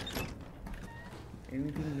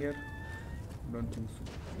 Anything here? Don't think so.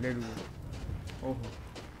 Let's go. ओहो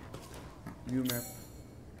view map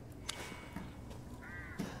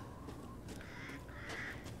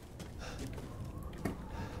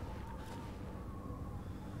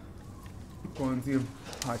कौन सी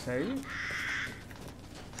भाषा है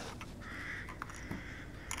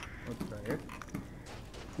होता है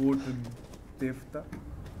coat देवता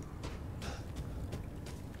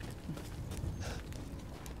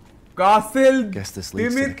कासिल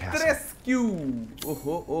दिमित्रेस्क्यू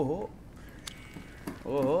ओहो ओहो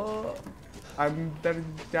ओहो अंदर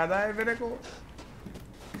ज्यादा है मेरे को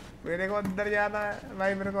अंदर ज्यादा है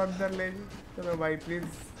भाई मेरे को अंदर ले जी चलो भाई प्लीज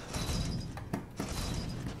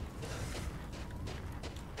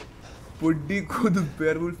पुड्डी खुद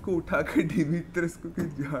बेयरवुल्फ को उठा के डिमित्रेस्क्यू की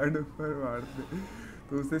जान पर मार दे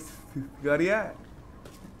तो उसे सिकारिया है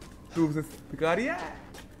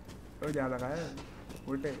तो ज्यादा का है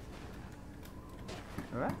उल्टे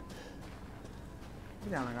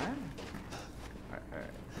जाना कहाँ है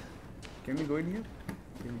can we go in here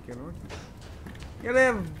can we not यार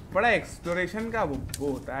बड़ा एक्सप्लोरेशन का वो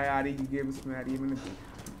होता है यार ये गेम्स में यार ये मैंने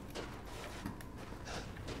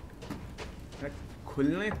खुल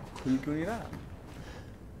क्यों नहीं रहा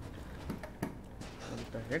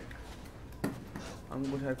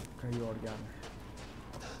हमको शायद कहीं और जाना है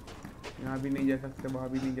यहाँ भी नहीं जा सकते वहाँ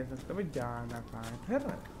भी नहीं जा सकते भाई जाना कहाँ है फिर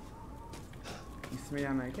इसमें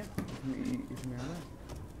जाना है क्या इसमें आना है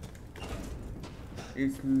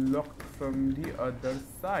It's locked from the other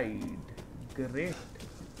side. Great.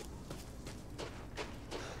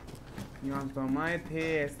 यहाँ समाये थे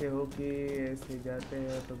ऐसे होके ऐसे जाते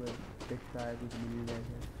हैं तो दिखता है कुछ मिल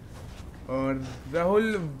जाएगा और Rahul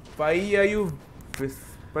why are you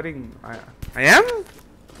whispering? I am?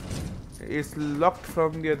 It's locked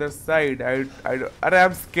from the other side.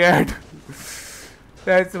 I'm scared.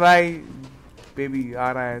 That's why baby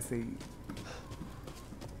आ रहा है ऐसे ही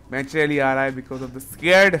naturally आ रहा है because of the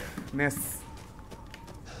scaredness.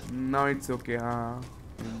 Now it's okay. हाँ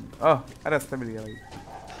ओह रास्ता मिल गया भाई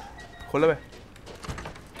खोलो बे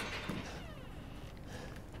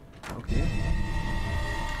okay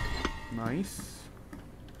nice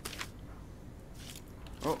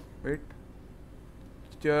oh wait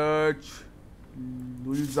Church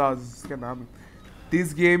Lulzaz क्या नाम है this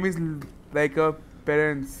game is like a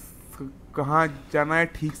parents कहाँ जाना है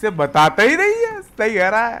ठीक से बताता ही नहीं है सही कह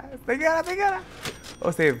रहा है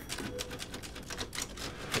ओ सेव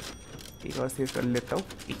एक और सेव कर लेता हूँ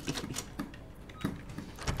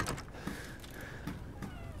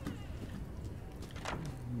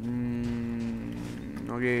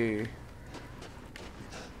ओके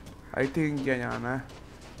आई थिंक क्या जाना है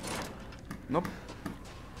नोप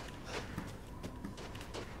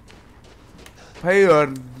भाई और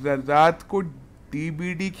रात को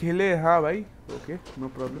DBD खेले हाँ भाई ओके नो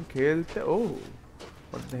प्रॉब्लम खेलते oh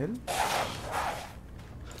what the hell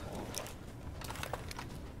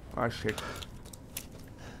shit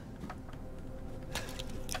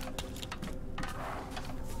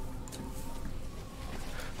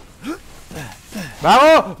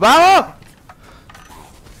भागो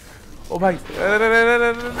ओ भाई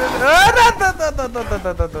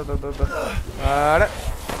अरे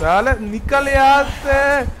साले निकल यहाँ से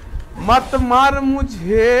मत मार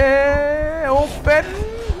मुझे open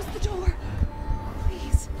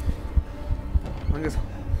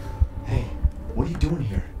Hey, what are you doing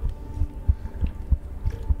here?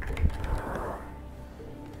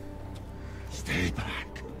 Stay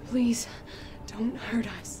back. Please, don't hurt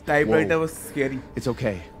us. Typewriter was scary. It's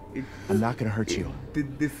okay. I'm not gonna hurt you.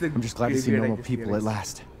 I'm just glad to see normal people at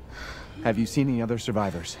last. Have you seen any other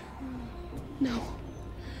survivors? No.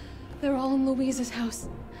 They're all in Louise's house.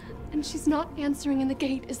 And she's not answering and the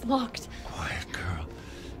gate is locked. Quiet girl.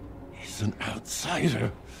 He's an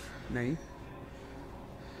outsider. Nahi.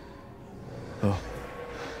 Oh.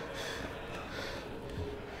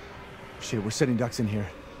 Shit, we're sitting ducks in here.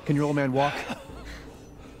 Can your old man walk?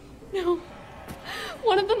 No.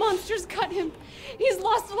 One of the monsters cut him. He's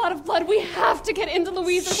lost a lot of blood. We have to get into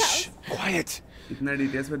Louise's house. Quiet. Itna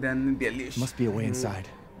details mein dhyan nahi diya. Must be a way inside.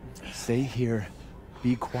 Stay here.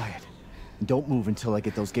 Be quiet. Don't move until I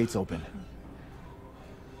get those gates open.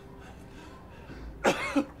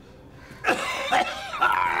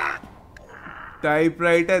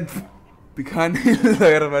 Typewriter दिखाने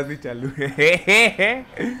लगरबाजी चालू है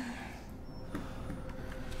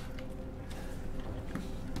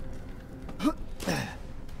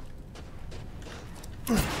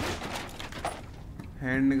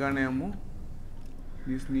handgun ammo.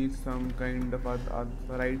 This needs some kind of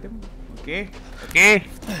other item. Okay.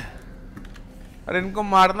 अरे इनको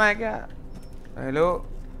मारना है क्या? Hello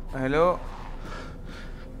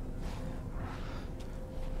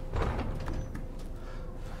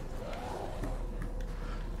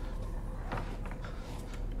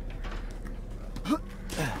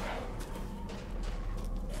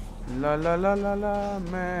ला ला ला ला ला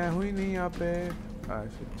मैं हुई नहीं यहाँ पे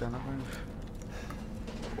जाना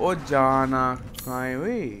कहाँ ओ जाना कहाँ है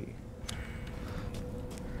वे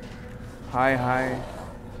हाय हाय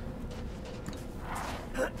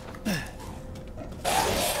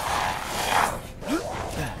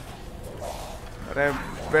अरे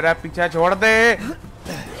मेरा पीछा छोड़ दे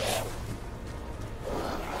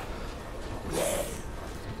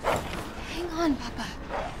Hang on, Papa.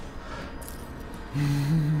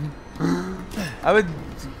 अबे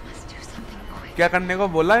क्या करने को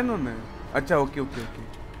बोला इन्होंने अच्छा ओके ओके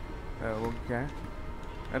ओके वो क्या है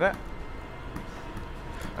अरे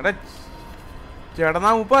अरे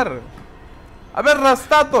चढ़ना ऊपर अबे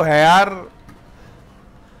रास्ता तो है यार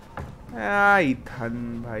इथन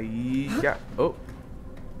भाई क्या ओ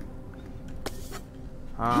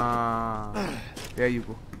हाँ क्या यू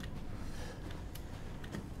को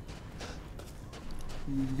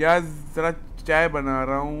यार जरा चाय बना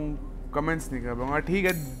रहा हूँ कमेंट्स नहीं कर पाऊंगा ठीक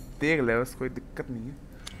है देख ले बस कोई दिक्कत नहीं है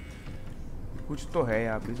कुछ तो है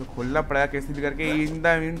यहाँ पे जो खोलना पड़ेगा कैसे भी करके in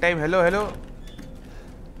the mean time hello hello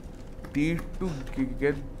T to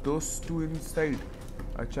get those two inside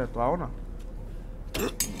अच्छा तो आओ ना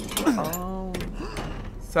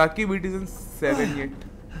साकी beat is in 7 yet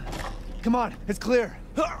Come on, it's clear.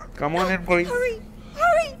 Come on in boys Hurry!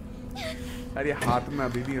 Hurry! अरे हाथ में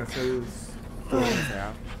अभी भी असल फोन है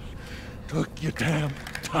यार Took your damn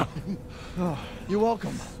time. Oh, you're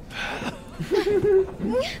welcome.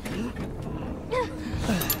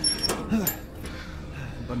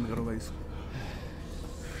 बंद करो भाई इसको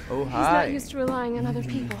Oh He's not hi used to relying on other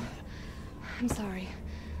people. I'm sorry.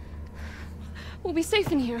 We'll be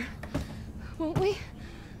safe in here, won't we?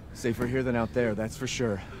 Safer here than out there, that's for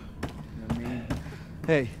sure.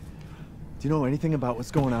 Hey, do you know anything about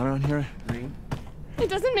what's going on around here? It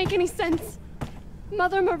doesn't make any sense.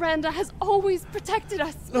 Mother Miranda has always protected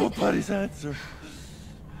us. Nobody's answer.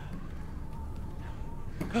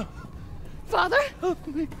 Father?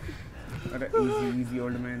 Easy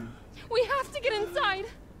old man We have to get inside.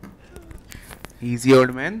 Easy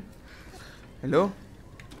old man Hello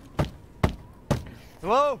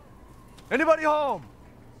Hello? Anybody home?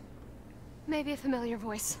 Maybe a familiar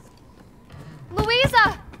voice.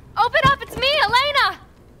 Louisa! Open up! It's me, Elena!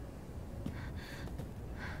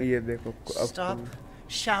 ये देखो Stop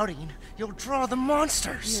shouting. You'll draw the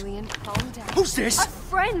monsters. Julian, calm down. Who's this? A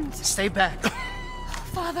friend! Stay back.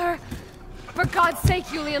 Father! For God's sake,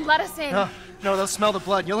 Julian, let us in. No, they'll smell the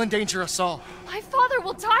blood. You'll endanger us all. My father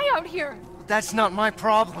will die out here. That's not my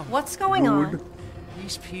problem. What's going on?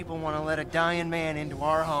 These people want to let a dying man into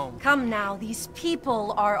our home. Come now, these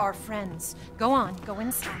people are our friends. Go on, go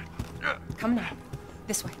inside. Come now.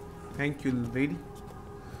 This way. Thank you lady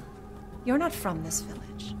You're not from this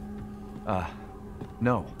village.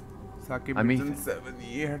 No. Saki I'm Beats in Ethan. 7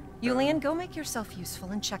 year Julian, go make yourself useful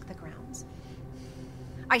and check the grounds.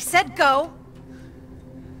 I said go!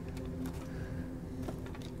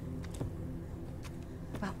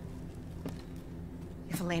 Well,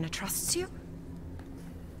 if Elena trusts you,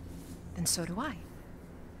 then so do I.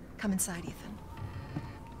 Come inside, Ethan.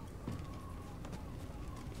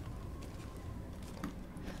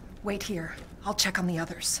 Wait here. I'll check on the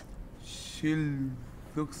others. she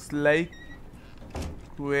looks like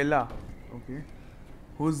Cruella okay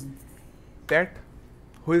who's that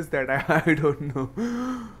who is that I don't know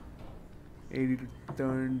 80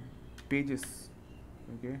 turned pages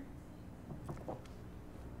okay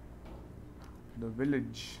the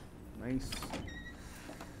village nice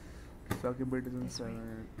Saki Beat is inside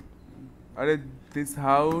Are this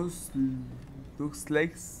house looks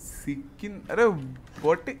like Sikin Are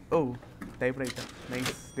what oh typewriter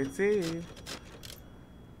nice let's say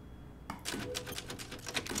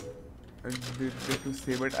they to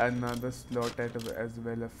save it another slot as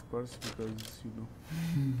well of course because you know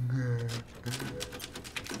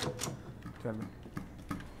chalo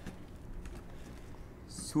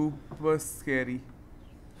super scary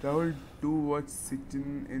Rahul do watch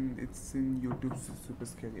Sikin it's in YouTube super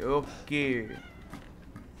scary okay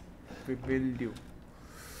we will do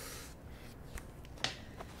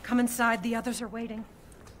Come inside, the others are waiting.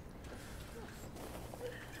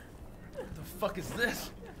 What the fuck is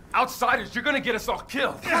this? Outsiders, you're gonna get us all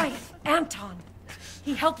killed! Quiet! Anton!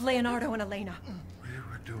 He helped Leonardo and Elena. We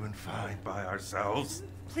were doing fine by ourselves.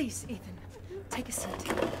 Please, Ethan, take a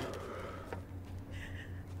seat.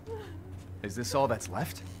 Is this all that's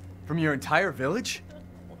left? From your entire village?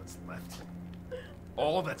 All that's left?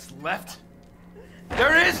 All that's left?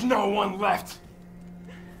 There is no one left!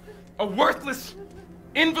 A worthless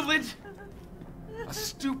invalid? A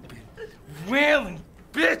stupid, wailing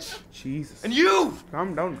bitch! Jesus. And you!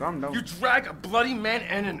 Calm down, calm down. You drag a bloody man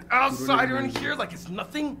and an outsider in here like it's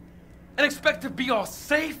nothing? And expect to be all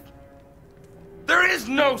safe? There is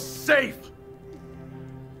no safe!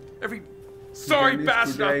 Every sorry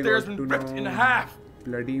bastard out there has been ripped in half.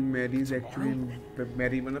 Bloody Mary's actually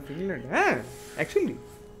Mary one of England. Huh? Actually.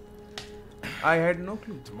 I had no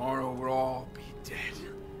clue. Tomorrow we'll all be dead.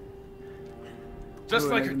 Just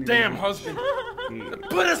like your damn husband.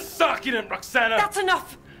 Put a sock in it, Roxana! That's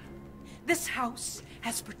enough! This house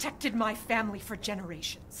has protected my family for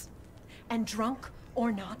generations. And drunk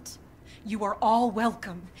or not, you are all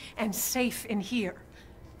welcome and safe in here.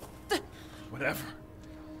 Whatever.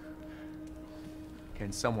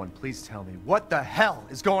 Can someone please tell me what the hell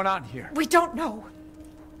is going on here? We don't know.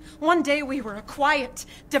 One day we were a quiet,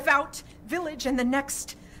 devout village, and the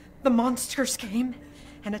next, the monsters came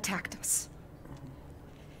and attacked us.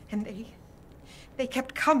 And they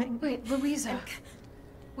kept coming. Wait, Louisa.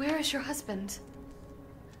 Where is your husband?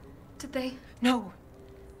 Did they? No.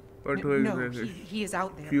 What No, was it? he is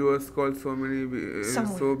out there. She was called so many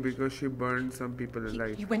Somewhere. so because she burned some people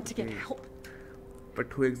alive. He went to get help. But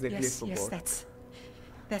who exactly Yes, I forgot. yes,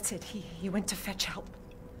 that's it. He went to fetch help.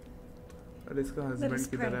 और इसका husband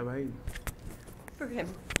किधर है भाई? For him.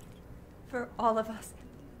 For all of us.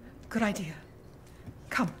 Good idea.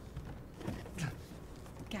 Come.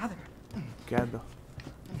 Gather. Gather.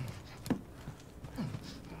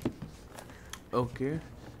 Okay.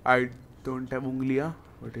 I don't have ungliya,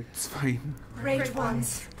 but it's fine. Great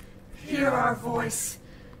ones, hear our voice.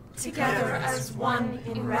 Together as one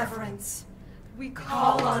in reverence, we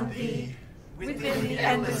call on thee within the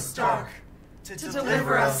endless dark to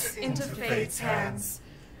deliver us into fate's hands.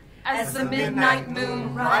 As the midnight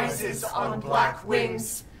moon rises on black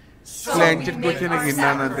wings, so we make our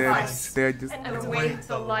sacrifice and await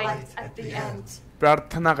the light at the end.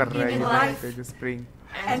 प्रार्थना कर रहा है In ये life they're just praying.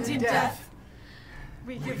 and in death,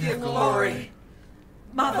 we give you glory,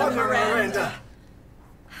 Mother Miranda.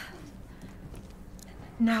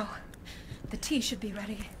 Now, the tea should be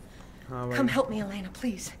ready. हाँ Come भाई. help me, Elena,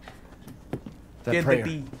 please. That Get the prayer.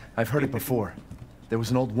 tea. I've heard it before. There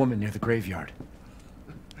was an old woman near the graveyard.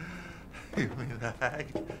 Give me the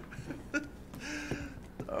hag.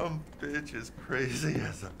 Bitch is crazy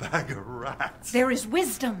as a bag of rats. There is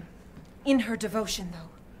wisdom in her devotion, though.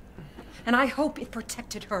 And I hope it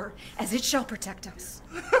protected her as it shall protect us.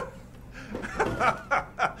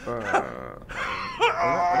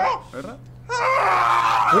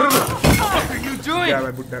 What are you doing? क्या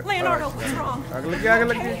भाई बुड्ढा? Leonardo, what's wrong? आग लग गया, आग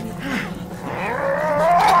लग गया.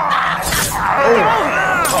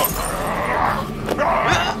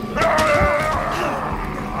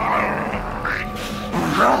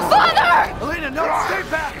 Father! Elena, no, stay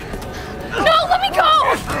back! No, let me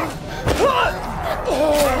go!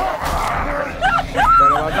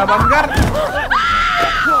 दरवाजा बंद कर.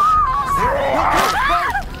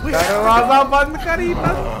 दरवाजा बंद कर ही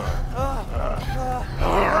बस.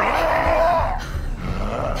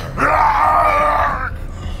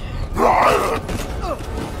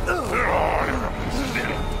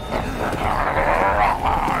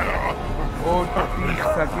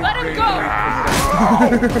 Let him go!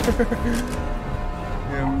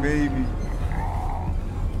 Yeah, baby.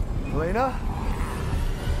 Elena?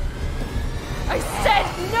 I said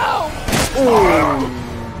no!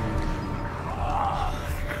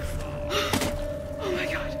 Oh my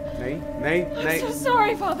god. नहीं, नहीं, I'm नहीं. so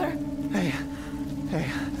sorry, Father. Hey,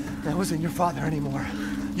 that wasn't your father anymore.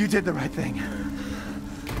 You did the right thing.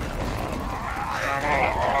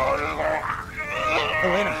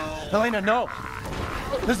 Elena, no!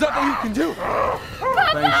 There's nothing you can do!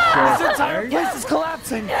 This entire place is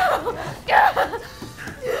collapsing!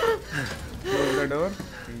 Close the door.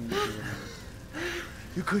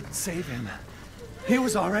 You couldn't save him. He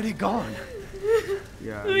was already gone.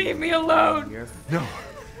 Yeah. Leave me alone. Yes. No,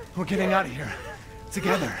 we're getting out of here.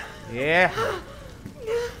 Together. Yeah.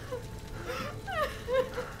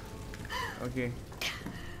 Okay.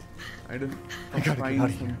 I gotta get find out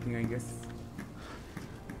of here. something, I guess.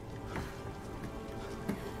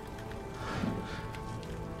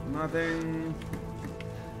 Nothing.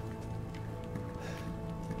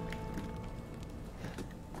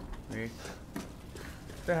 Wait.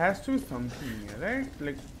 There has to be something here, right?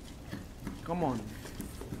 Like, come on.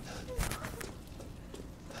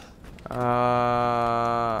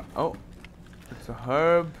 Oh, it's a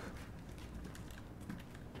herb.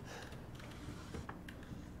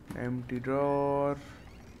 Empty drawer.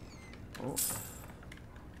 Oh,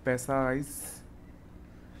 paisa guys.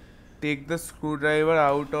 Take the screwdriver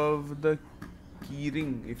out of the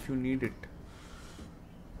keyring if you need it.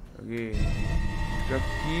 Okay. The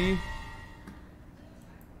key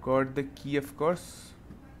Got the key, of course.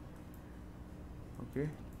 Okay.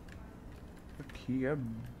 ठीक है.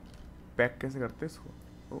 Pack कैसे करते हैं इसको?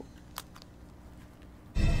 Oh.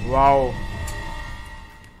 Wow.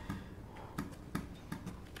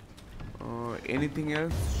 Anything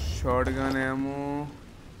else? Shotgun ammo.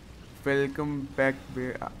 Welcome back.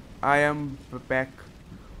 I am back.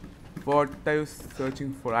 What are you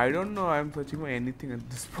searching for? I don't know. I am searching for anything at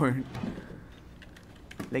this point.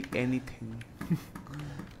 Like anything.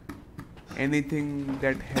 Anything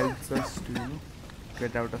that helps us to, you know,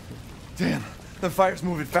 get out of here. Damn, the fire's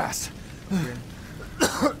moving fast. Okay.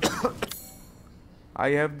 I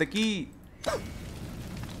have the key.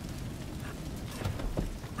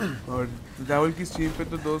 और राहुल की stream पे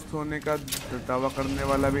तो दोस्त होने का दावा करने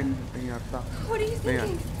वाला भी नहीं आता. What are you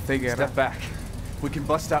thinking? सही कह रहा. Step back. We can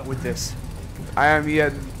bust out with this. I am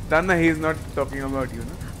here. Tanna, he is not talking about you,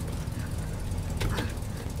 no?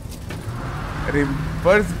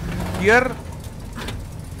 Reverse gear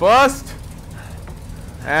first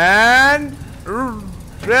and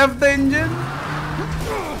rev the engine.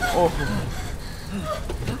 Oh.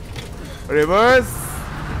 Reverse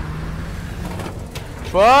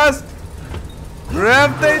first,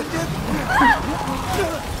 rev the engine.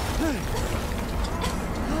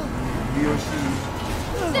 Yoshi.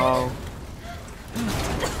 Wow.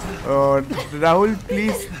 Rahul,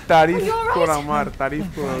 please तारीफ करो हमार तारीफ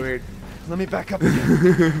करो. Wait. Let me back up again.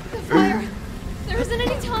 The fire. There isn't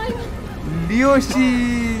any time. Yoshi.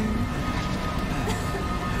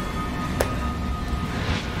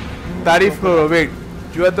 तारीफ करो. Wait.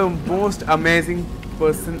 You are the most amazing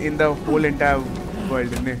person in the whole entire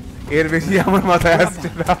world. Ne. Airways ही हमारे माथा है.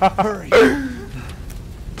 Hurry.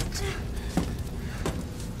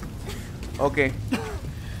 Okay.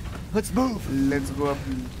 Let's move. Let's go up.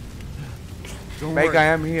 Don't like worry. I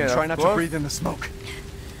am here. Try not to breathe in the smoke.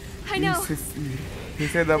 I know. He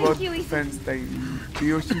said about you, Ethan. friends like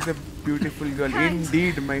Yoshi is a beautiful girl. Kind.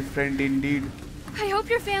 Indeed, my friend, indeed. I hope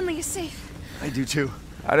your family is safe. I do too.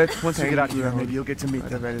 Once you get out here, maybe you'll get to meet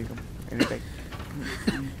them. Welcome. Anytime.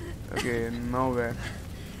 Okay, now where?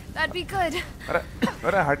 That'd be good.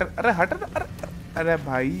 अरे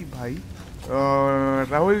भाई.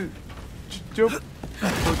 Rahul, chup.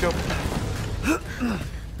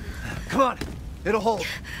 Come on, it'll hold.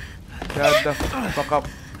 Shut the fuck up.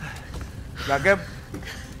 Ragab.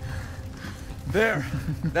 There,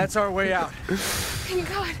 that's our way out. Thank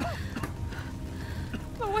God.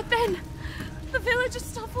 But what then? The village is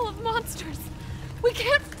still full of monsters. We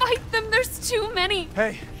can't fight them. There's too many.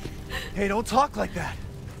 Hey, don't talk like that.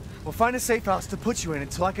 We'll find a safe house to put you in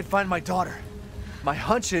until I can find my daughter. My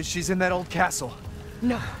hunch is she's in that old castle.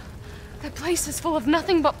 No. That place is full of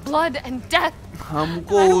nothing but blood and death.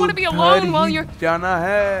 हमको I don't want to be alone while you're... जाना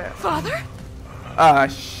है. Father? Ah,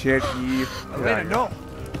 shit. Elena, no.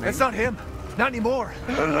 That's not him. Not anymore.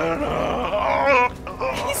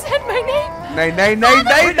 He said my name. नहीं.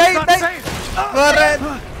 Correct.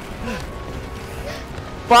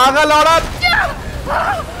 पागल औरत.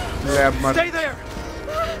 ले अब मत. Stay there.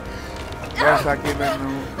 जैसा कि मैं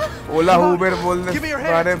ओला उबेर बोलने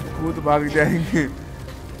सारे भूत भाग जाएंगे.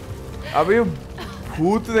 अबे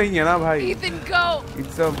भूत नहीं है ना भाई. Ethan, go.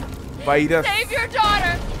 It's a virus. Save your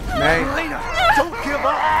daughter. नहीं. Elena, don't give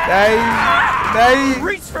up. नहीं.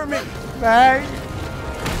 Reach for me. नहीं.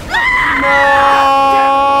 No.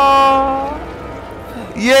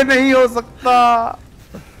 ये नहीं हो सकता.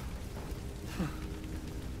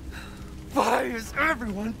 Why is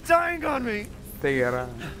everyone dying on me? सही कह रहा.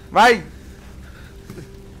 भाई.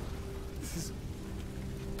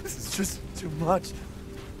 This is just too much.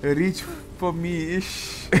 Reach for me ish.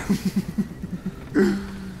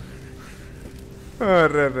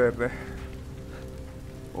 अरे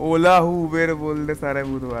ओला उबेर बोलने सारे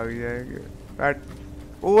भूत भाग जाएंगे.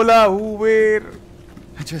 ओला Uber.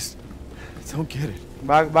 I just don't get it.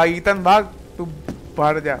 भाग ईतन भाग. तू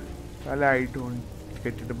बाहर जा. साले I don't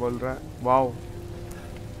get it बोल रहा है. Wow.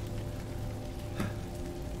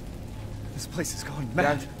 This place is going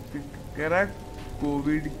mad. कह रहा है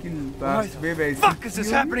कोविड की लास्ट वेव ऐसी. Fuck is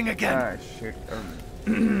this happening again? Ah shit.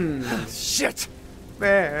 Shit.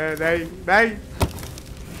 नहीं.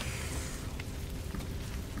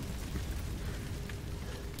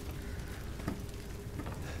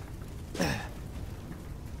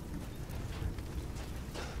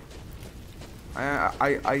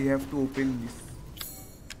 I have to open this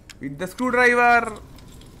with the screwdriver.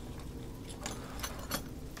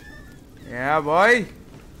 Yeah, boy.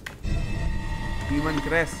 Demon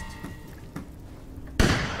crest.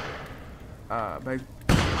 भाई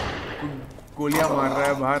गोलियां मार रहा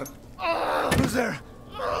है बाहर. Who's there?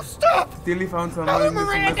 Stop. Still he found someone in this.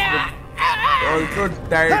 also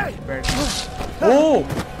died. Hey! Oh!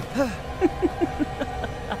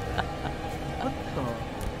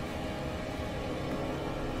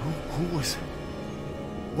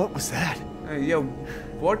 What was that? Yeah,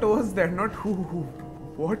 what was that? Not who.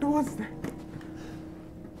 What was that?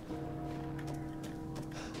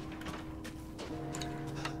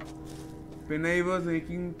 When I was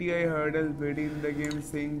making tea, I heard a lady in the game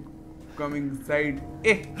saying, "Come inside."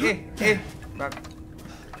 Back.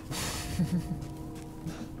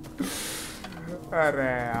 अरे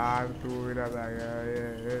यार तू मेरा आ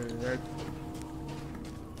गया।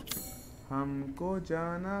 हमको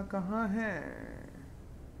जाना कहाँ है?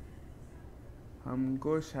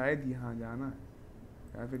 हमको शायद यहाँ जाना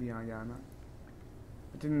है या फिर यहाँ जाना।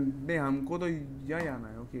 अच्छा नहीं, हमको तो यहाँ जाना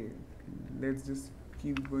है। Okay, let's just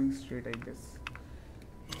keep going straight I guess.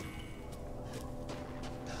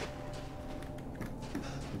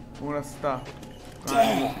 वो रास्ता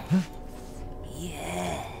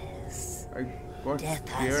Yes. I got Death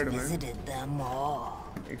scared, has man. visited them all.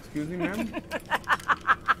 Excuse me, ma'am.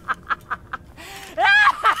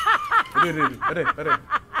 अरे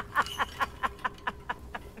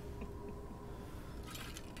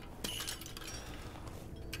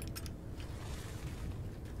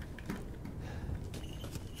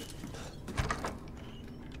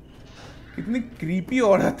कितनी क्रीपी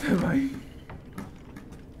औरत है भाई।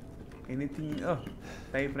 Anything? Oh,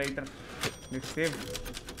 typewriter. Let's save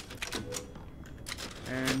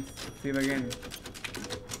and save again.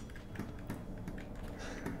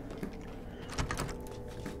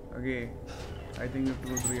 Okay, I think you have to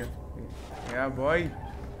go through here. Yeah, boy.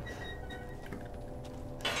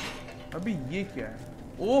 अभी ये क्या है?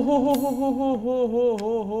 ओ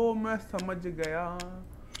हो मैं समझ गया।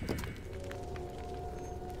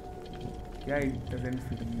 क्या it doesn't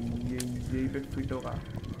fit? ये यही पे फिट होगा।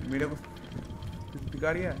 मेरे को दिखा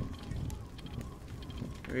रही है।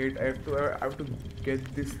 Wait, I have to get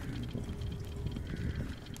this.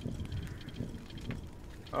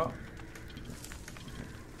 Oh.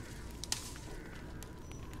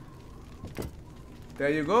 There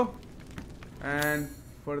you go. And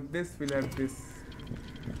for this we'll have this.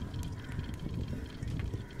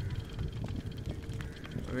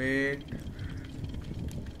 Wait.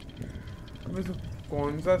 अब इसको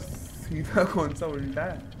कौन सा सीधा कौन सा उल्टा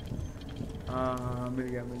है? हाँ मिल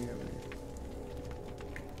गया।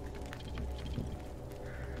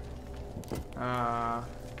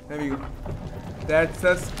 There we go. That's a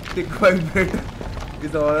stick vibrator.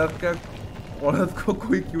 इस औरत को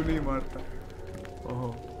कोई क्यों नहीं मारता?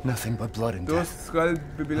 Oh. Nothing but blood and Those death. skull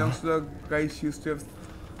belongs to the guy she used to have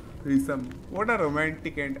threesome. What a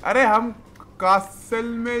romantic end. अरे हम कासल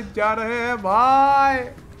में जा रहे हैं भाई.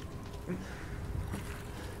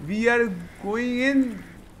 We are going in.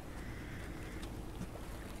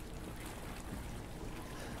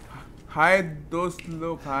 Hi दोस्त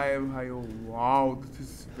लोग. Hi भाई. Oh wow, this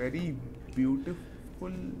is very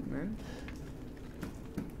beautiful man.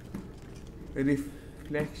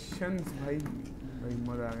 Reflections भाई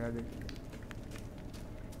मजा आ गया देख।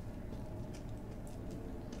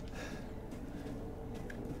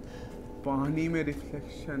 पानी में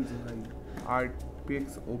रिफ्लेक्शंस भाई। Art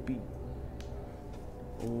pics OP.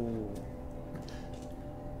 ओ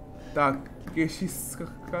ताकेशिस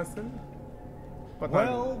कासल पता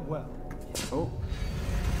Well. Oh.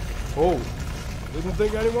 Didn't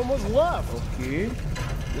think anyone was left. Okay.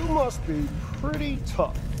 You must be pretty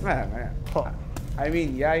tough. Huh. I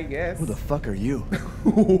mean, yeah, I guess. Who the fuck are you?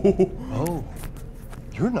 Oh,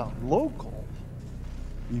 you're not local.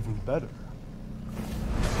 Even better.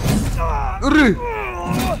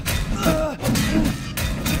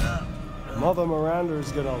 Mother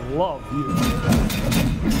Miranda's gonna love you.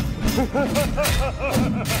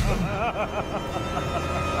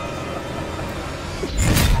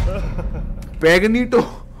 Paganito.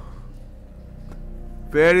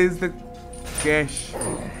 Where is the cash?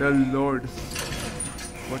 The Lord.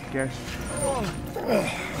 What cash?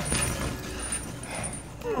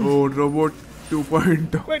 Oh, robot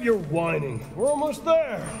 2.0. Quit your whining. We're almost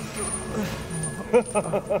there.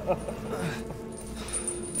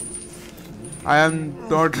 I am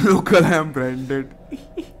not local, I am branded.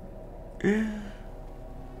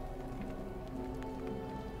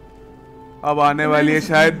 अब आने वाली है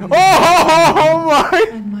शायद. Oh my!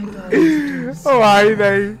 भाई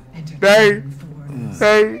नहीं.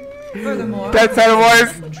 That's her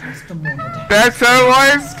voice. That's her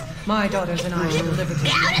voice. My daughters and I shall deliver to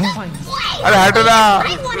you. अरे हटना.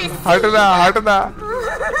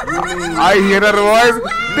 I hear her voice.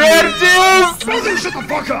 There she is. Shut the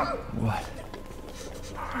fuck up. What?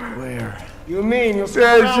 Where? You mean you'll sit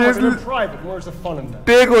around with it in private? Where's the fun in that?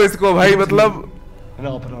 देखो इसको भाई मतलब And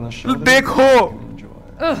I'll put on a show. देखो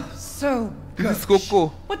Oh, so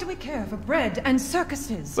इसको what do we care for bread and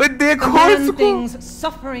circuses? Wait, देखो the man इसको thinks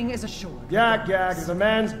suffering is assured. Yak, as a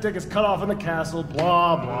man's dick is cut off in the castle,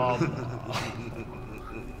 blah, blah, blah.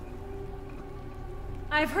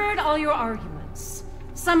 I've heard all your arguments.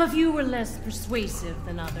 Some of you were less persuasive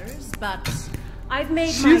than others, but I've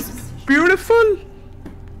made my decision. She's beautiful.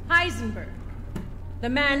 Heisenberg, the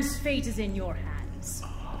man's fate is in your hands.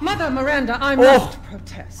 Mother Miranda, I must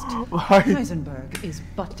protest. Heisenberg is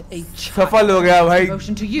but a child. सफल हो गया भाई.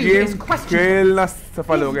 Devotion to you Game is questionable. खेलना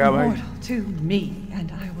सफल हो गया भाई. Immortal to me,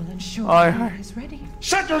 and I will ensure he is ready.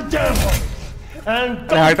 Shut your damn mouth! And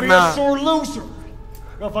don't be a sore loser.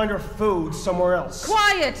 Go find her food somewhere else.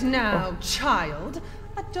 Quiet now, child.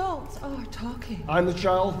 Adults are talking. I'm the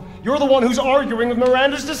child. You're the one who's arguing with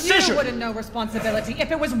Miranda's decision. You wouldn't know responsibility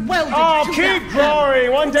if it was welded Oh, to keep that. glory.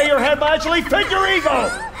 One day your head might actually fit your ego.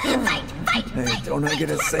 Hey, don't I get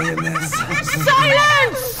a say in this?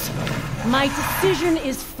 Silence! My decision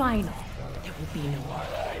is final. There will be no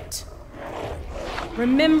argument.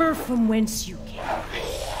 Remember from whence you came.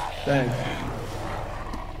 Thank you.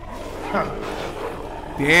 Huh.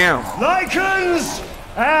 Damn. Lycans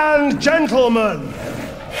and gentlemen,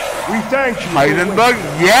 we thank you. Heisenberg,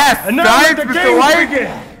 yes. And now Nice, let the Mr. game White.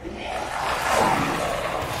 begin.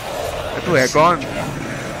 तू है कौन?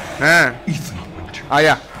 हैं?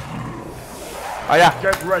 आया. आया.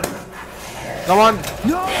 Get ready. Come on.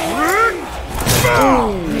 No.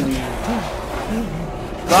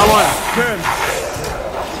 Come on. 10,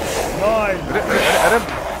 9, अरे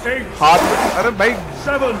 8, हाथ अरे भाई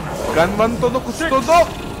 7, गन बन तो कुछ तो दो.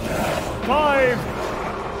 5,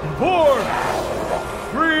 4,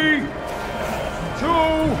 3, 2,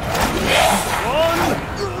 1.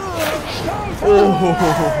 Oh.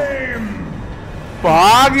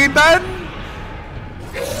 भाग इधर.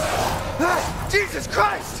 Jesus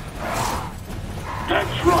Christ!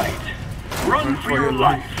 That's right. Run for your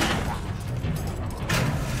life.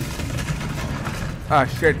 Ah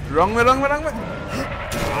shit. Wrong way. Right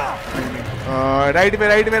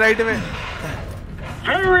way.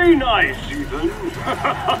 Very nice, Ethan.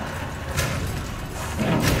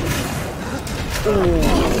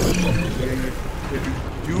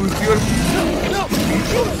 Use your.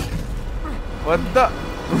 What the?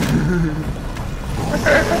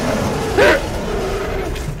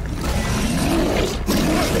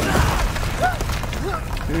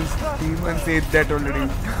 This demon said that already.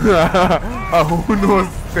 Who knows?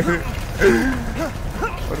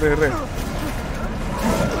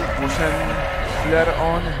 Motion blur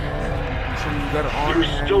on है. Motion blur on You're है.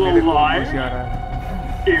 still मेरे को alive? मुझे आ रहा है.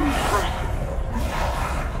 Impressive.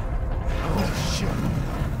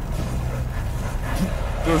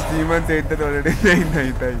 Those demons said that already.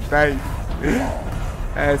 नहीं.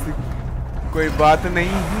 ऐसी कोई बात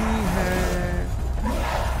नहीं है.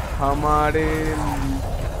 हमारे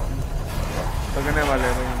लगने वाले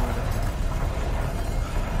हैं भाई हमारे.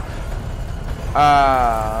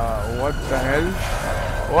 What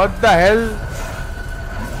the hell?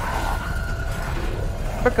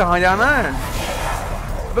 अबे कहाँ जाना है?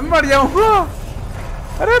 अबे मर जाऊँगा.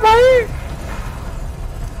 अरे भाई.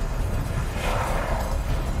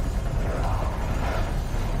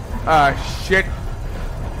 Shit.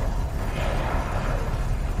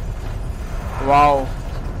 Wow.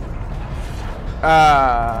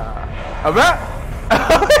 अबे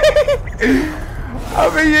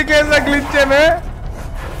अबे ये कैसा ग्लिच है मैं?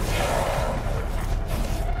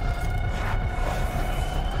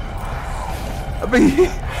 अबे ये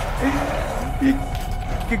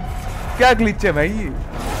क्या ग्लिच है भाई?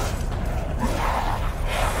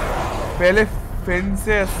 पहले फिन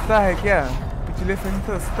से हंसता है क्या? पिछले फिन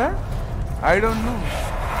से हंसता है? I don't know.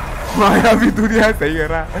 माया भी दुनिया सही है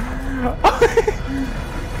रहा.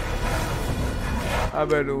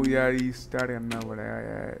 अबे रो यार स्टार्ट करना पड़ेगा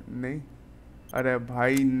यार. नहीं अरे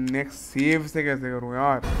भाई नेक्स्ट सेव से कैसे करूं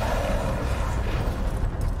यार?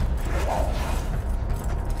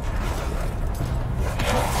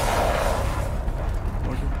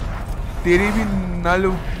 तेरी भी नल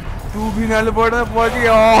तू भी नल पड़ना पहुंच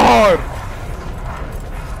गया. और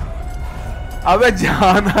अबे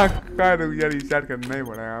जाना का रुक यार स्टार्ट करना ही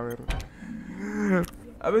पड़ेगा मेरे.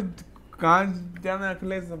 अबे कहाँ जाना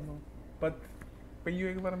अखिलेश पत पहियो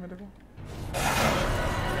एक बार मेरे को.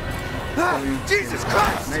 Jesus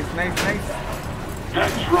Christ! Nice.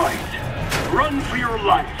 That's right. Run for your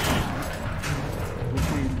life.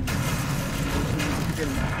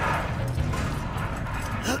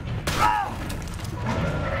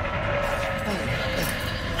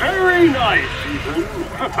 Very nice, Ethan.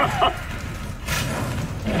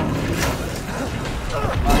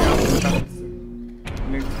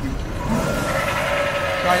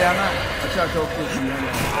 कहाँ जाना है? अच्छा अच्छा okay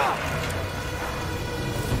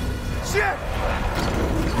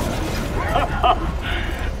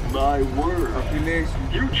My word.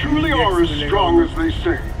 You truly are as strong as they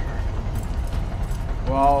say.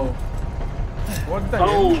 Wow. What the hell?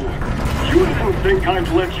 Oh, you didn't think I'd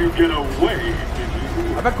let you get away, did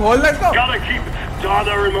you? अबे खोल ले तो. Gotta keep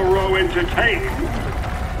Donna and Moreau entertained.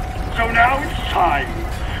 So now it's time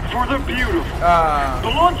for the beautiful,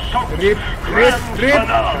 blood-soaked grand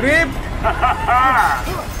finale.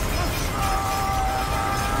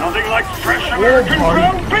 Nothing like fresh American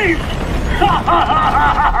ground beef.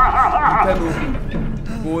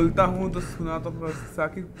 बोलता हूँ तो सुना तो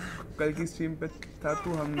साकिब कल की स्ट्रीम पे था तू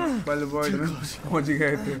हम पल वर्ल्ड में पहुँच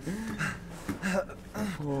गए थे.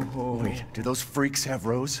 Wait, do those freaks have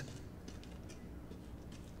Rose?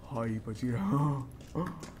 हाँ ये बची रहा.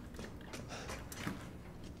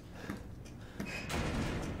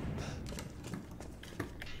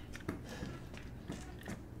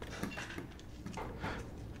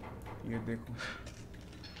 ये देखो.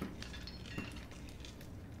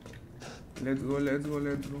 Let's go.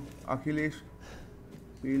 Akhilesh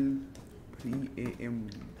till 3 AM.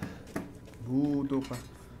 भूतों का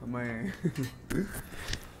मैं.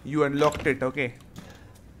 You unlocked it, okay?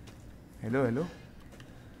 Hello.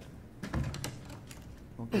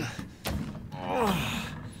 Okay.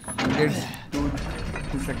 Let's do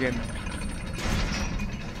this again.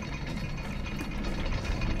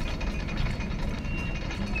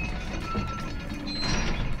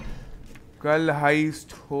 कल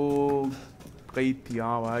हाइस्ट हो गई थी.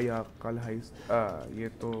 हाँ भाई यार कल हाइस्ट. ये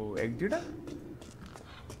तो एग्जिट है.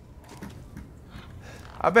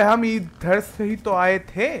 अबे हम इधर से ही तो आए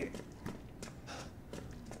थे.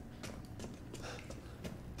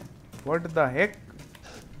 What the heck.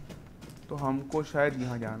 तो हमको शायद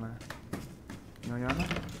यहाँ जाना है.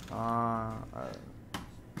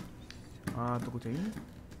 हाँ तो कुछ नहीं.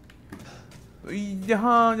 तो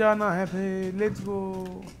यहाँ जाना है फिर. Let's go.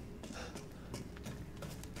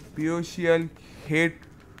 Piocial hate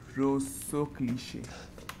Rose so cliche.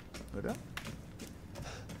 Right?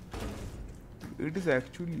 It is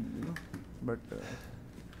actually, you know, but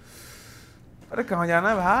अरे कहाँ जाना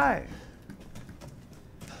है भाई?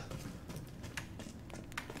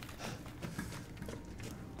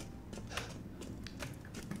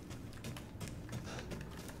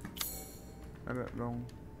 अरे wrong.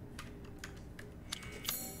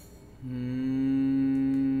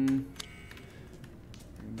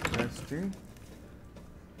 Interesting.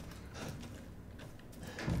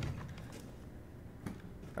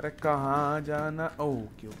 अरे कहाँ जाना.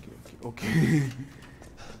 ओके.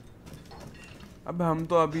 अब हम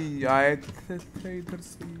तो अभी आए थे इधर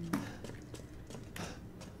से.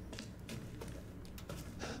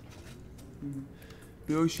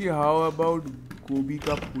 Pioshi, how about गोभी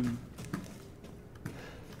का फूल?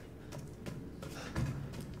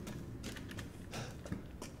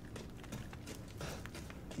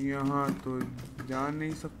 यहाँ तो जा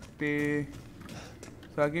नहीं सकते.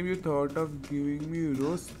 Sakib, you thought of giving me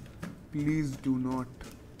rose? Please do not.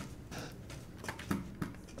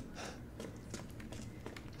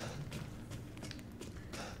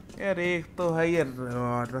 यार एक तो है ये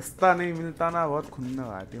रास्ता नहीं मिलता ना. बहुत खुन्नस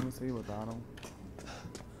आती है. मैं सही बता रहा हूँ.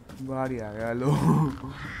 बाहर ही आ गया. लो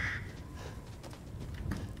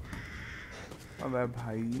अबे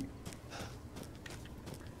भाई.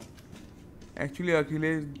 Actually,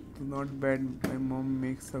 Achilles is not bad. My mom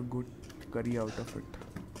makes a good curry out of it.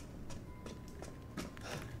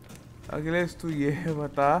 Achilles, तू ये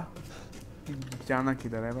बता कि जाना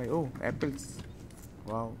किधर है भाई. Oh, apples.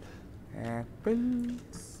 Wow,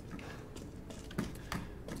 apples.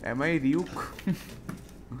 Am I Ryuk?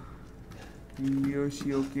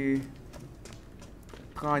 Yoshi, okay.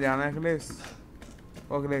 कहाँ जाना है अखिलेश?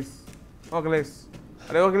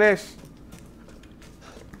 अरे अखिलेश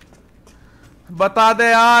बता दे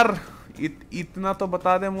यार. इतना तो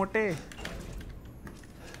बता दे मोटे.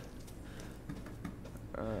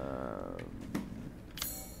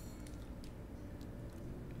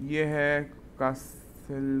 ये है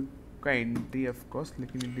कासल का एंट्री ऑफ कोर्स.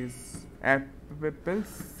 लेकिन it is Apple.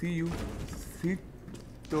 C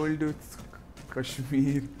told it's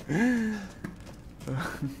Kashmir.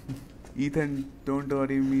 Ethan, don't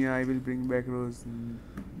worry, Mia. I will bring back Rose.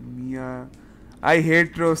 Mia, I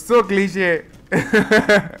hate Rose. So cliche.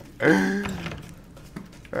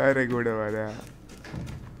 अरे गुड वाला.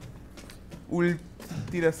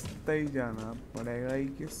 उल्टी रास्ता ही जाना पड़ेगा.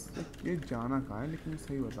 ये जाना कहाँ है? लेकिन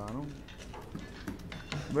सही बता रहा हूँ.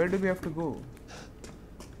 Where do we have to go?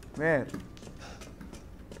 Where?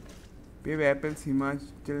 Pave apples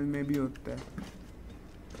Himachal में भी होता है.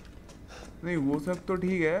 नहीं वो सब तो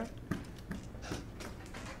ठीक है,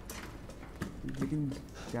 लेकिन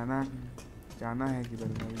जाना है किधर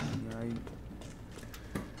भाई?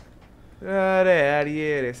 अरे यार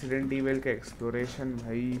ये रेसिडेंट इविल का एक्सप्लोरेशन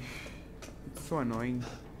भाई, it's so annoying.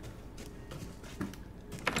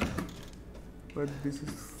 But this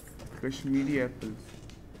is Kashmiri apples,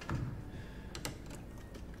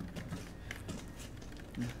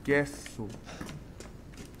 guess so।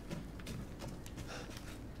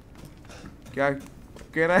 क्या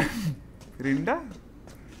कह रहा है रिंडा?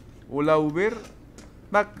 ओला उबेर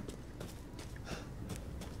बक,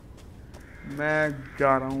 मैं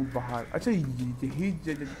जा रहा हूँ बाहर। अच्छा यही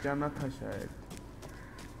जाना था शायद।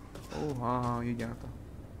 ओह हाँ हाँ ये जाना था।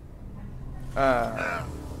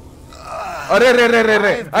 अरे रे रे रे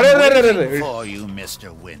रे अरे रे रे रे for you,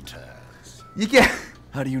 Mr. Winters. ये क्या?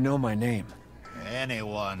 How do you know my name?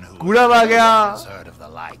 Anyone who has heard of the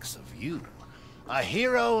likes of you. A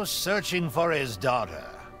hero searching for his daughter.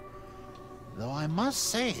 Though I must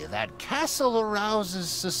say, that castle arouses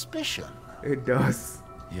suspicion. It does.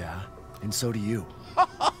 Yeah, and so do you.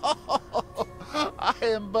 I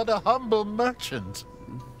am but a humble merchant.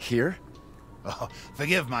 Here? Oh,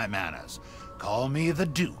 forgive my manners. Call me the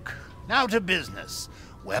Duke. Now to business.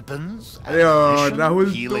 Weapons,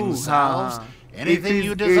 ammunition, healing salves, anything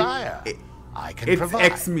you desire. I can provide.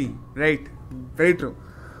 It's me, right? Very true.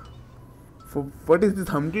 For what is this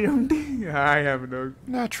Humpty Dumpty? I have no.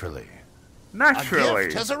 Naturally. A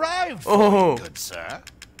gift has arrived. Oh, good sir.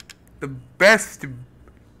 The best.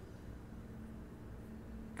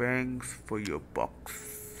 Thanks for your box.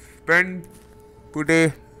 Spend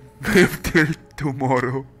today, live till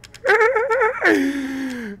tomorrow.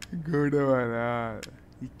 Good one.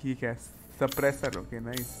 ठीक है. Suppressor, okay,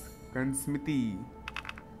 nice. Gunsmithy.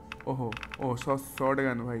 ओह short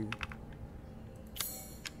gun भाई।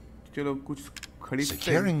 चलो कुछ खरीदते हैं।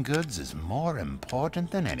 Securing goods is more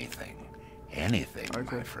important than anything. Anything,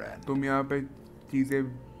 my friend. तुम यहाँ पे चीजें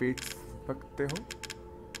बेच सकते हो,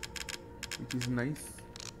 which is nice।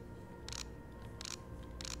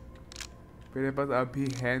 मेरे पास अभी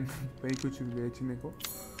है भाई कुछ बेचने को,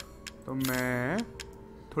 तो मैं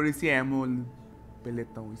थोड़ी सी एमो पे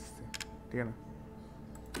लेता हूँ इससे, ठीक है ना?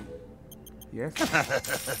 Yes.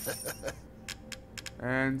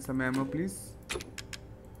 And some ammo, please.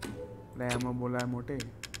 Ammo बोला है मोटे।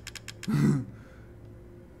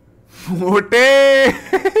 मोटे।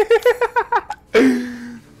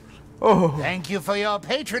 Oh. Thank you for your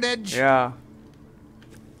patronage. Yeah.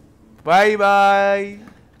 Bye bye.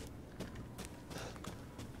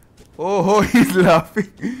 Oh, he's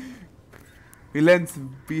laughing. Villains,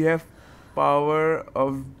 we have power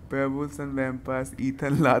of werewolves and vampires.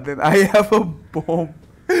 Ethan Laden, I have a bomb.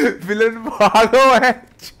 Villain भागो है।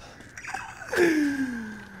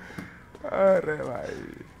 अरे भाई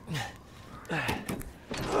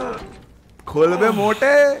खोल बे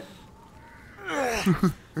मोटे।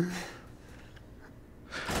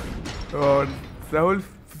 और राहुल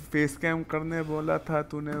फेस कैम करने बोला था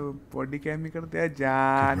तूने, बॉडी कैम ही कर दिया।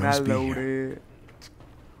 जाना लौड़े।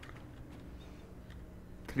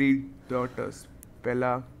 3 daughters,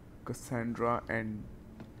 Bella, Cassandra, and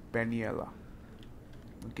Peniella.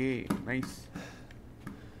 Okay, nice.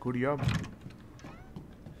 Good job.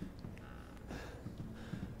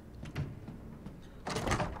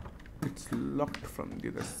 It's locked from the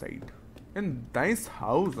other side. And nice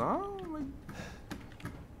house, huh? Like,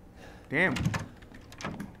 damn.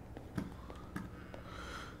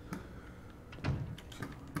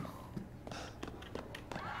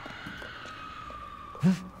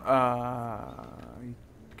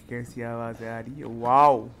 कैसी आवाज आ रही है?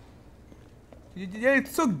 वाओ,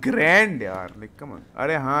 it's so grand यार, like come on.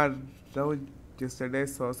 अरे हाँ Rahul, yesterday I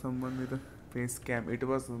saw someone with a face cam. It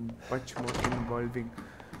was much more involving.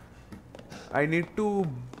 I need to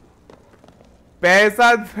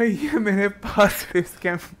पैसा चाहिए मेरे पास फेस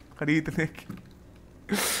कैम खरीदने की।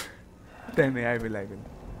 Then I will.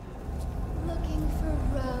 Looking for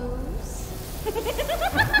Rose?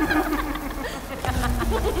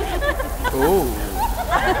 Oh.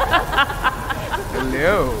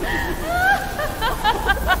 Hello.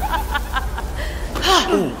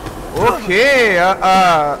 Okay.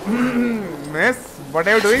 Miss, what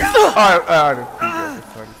are you doing? Sorry.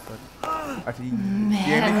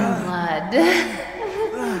 Blood.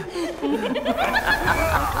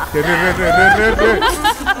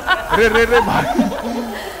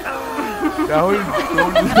 Rahul,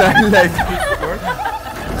 don't lie like this. Don't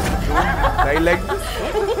lie like this.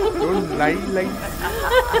 Don't lie like this.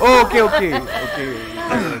 Oh, okay.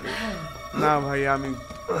 Nah, bhai, I mean,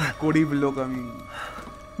 Cody below coming.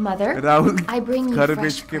 Mother, Rahul, I bring you घर fresh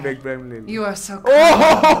बेच के back ब्राइम ले ली. You are so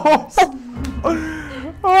Oh!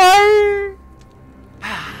 Why?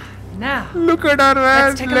 Now, look at her, man.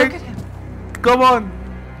 let's take a look at him. Come on.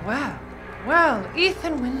 Well,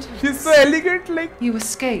 Ethan Winters. She's so elegant, like. You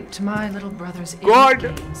escaped my little brother's God.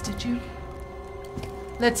 games, did you?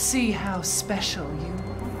 Let's see how special you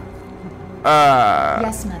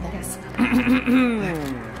Yes, mother. Yes,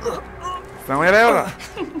 समझ रहे हो ना?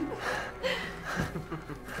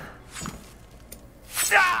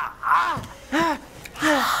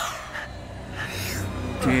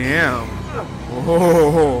 Damn.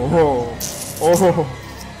 Oh.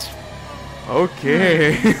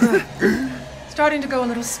 Okay. Starting to go a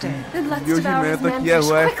little stale. Then let's devour his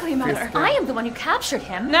manfish quickly, Mother. I am the one who captured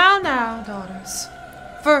him. Now, daughters.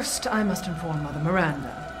 First, I must inform Mother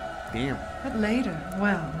Miranda. Damn. But later,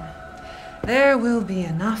 well, there will be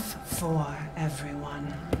enough for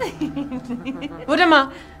everyone.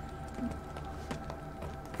 Udama.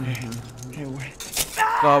 Hey, wait.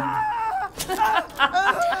 Come.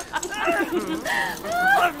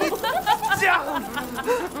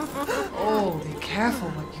 Oh, be careful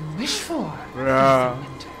what you wish for. Yeah.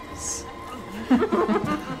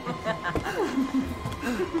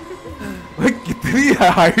 कितनी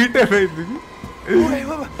height है भाई तुझी? Wait,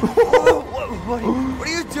 what are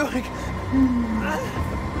you doing?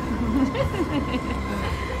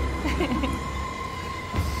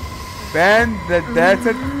 Man, that's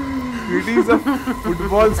a critics of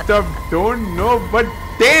football stuff don't know, but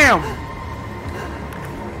damn!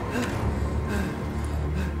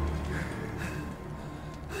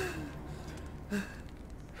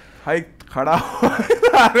 हाय खड़ा हो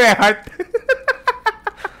अरे हट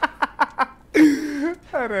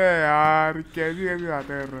अरे यार कैसी आते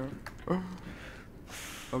कर रहे हो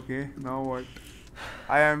okay now what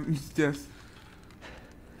I am just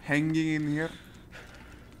hanging in here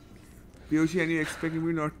Piyushi and you expect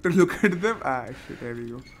me not to look at them shit there we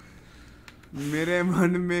go मेरे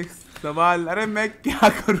मन में एक सवाल अरे मैं क्या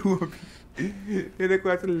करूं अभी ये देखो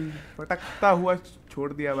ऐसे पटकता हुआ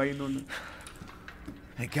छोड़ दिया भाई इन्होंने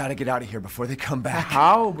I gotta get out of here before they come back.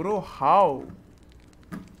 How, bro? How?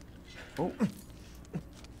 Oh.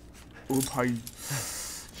 Oh, bhai.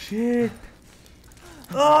 Shit.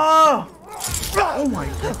 Oh! Oh my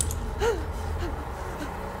god.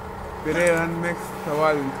 तेरे रन में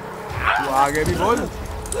सवाल तू आगे भी बोल.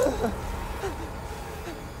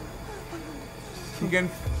 She can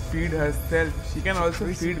feed herself. She can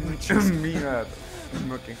also feed me.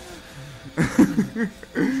 Okay.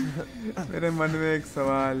 मेरे मन में एक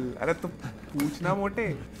सवाल अरे तो पूछना मोटे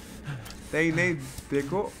नहीं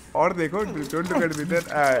देखो और देखो don't look at me there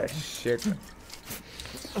shit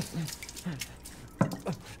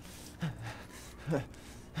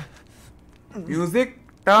music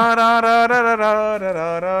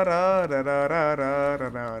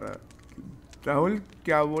Rahul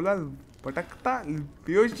क्या बोला पटकता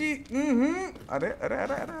पियोशी अरे अरे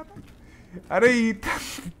अरे अरे अरे इतना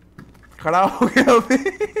खड़ा हो गया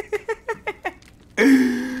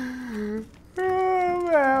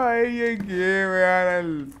भाई ये गेम यार I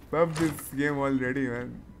love this game already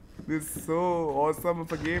man this is so awesome of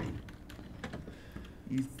a game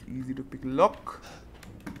easy to pick lock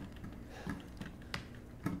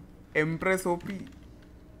Empress OP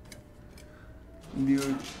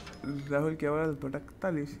Rahul क्या बोला पटकता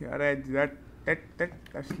लेशी अरे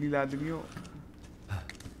टेट अश्लील आदमियों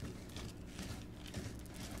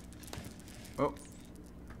Oh.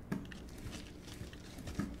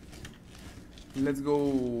 Let's go.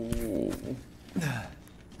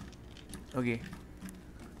 Okay.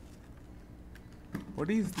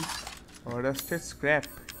 What is this? Oh, rusted scrap.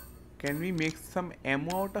 Can we make some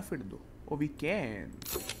ammo out of it though? Oh, we can.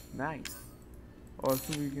 Nice.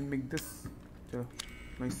 Also, we can make this. Chalo.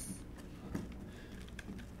 Nice.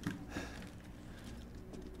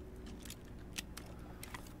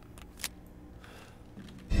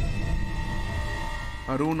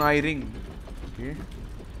 Arun I ring okay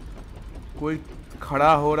कोई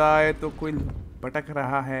खड़ा हो रहा है तो कोई पटक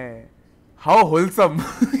रहा है how wholesome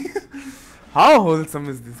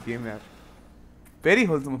is this game यार very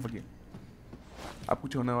wholesome of a game अब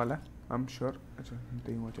कुछ होने वाला आई एम श्योर अच्छा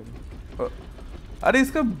नहीं हुआ चलो अरे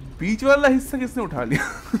इसका बीच वाला हिस्सा किसने उठा लिया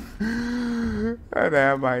अरे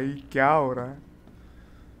भाई क्या हो रहा है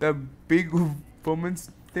the big woman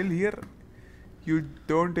still here you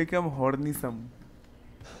don't take horny सम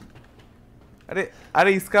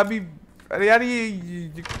अरे इसका भी अरे यार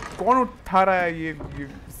ये कौन उठा रहा है ये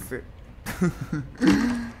से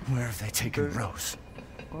Where have they taken Rose?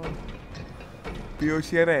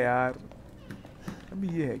 पियोशियर है यार अभी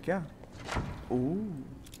ये है क्या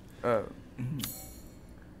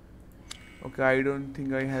okay I don't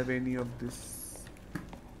think I have any of this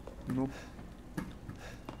no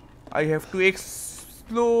I have to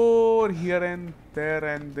explore here and there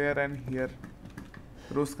and there and here.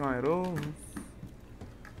 रोज कहाँ है रोज?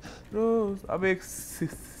 रोज अब एक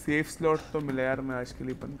सेफ स्लॉट तो मिला यार, मैं आज के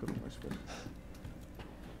लिए बंद करूँगा इस पर.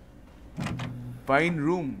 Wine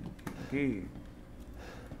room, okay.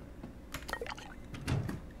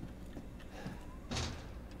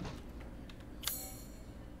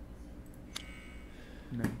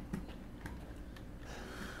 नहीं.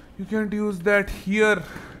 You can't use that here.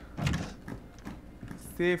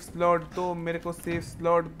 Safe slot दो मेरे को, सेफ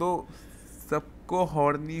स्लॉट दो. सबको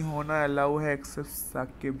हॉर्नी होना अलाउ है accept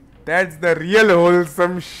Saqib. That's the real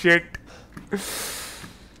wholesome shit.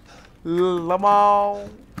 Lamau.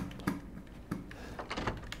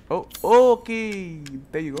 Oh, okay.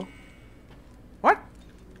 There you go. What?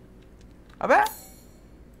 अबे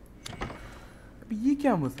ये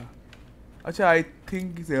क्या मजा? अच्छा, I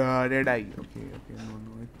think it's red eye. Okay,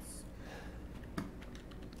 no, it's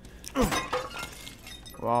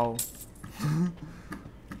wow.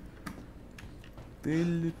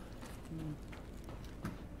 दिल.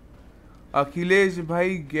 अखिलेश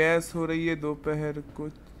भाई गैस हो रही है दोपहर को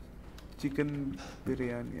चिकन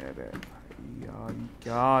बिरयानी. अरे भाई यार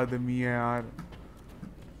क्या आदमी है यार.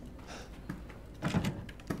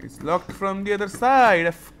 It's locked from the other side,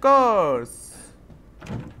 of course.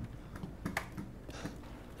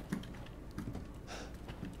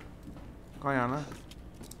 कहाँ आना?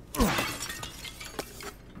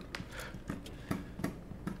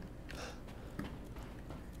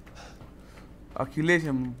 अखिलेश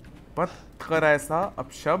मत कर ऐसा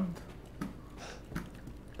अपशब्द.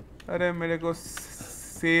 अरे मेरे को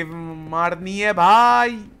सेव मारनी है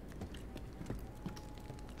भाई.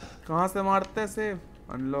 कहाँ से मारते हैं save?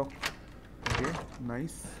 Unlock. Okay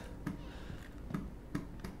nice.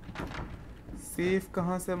 Save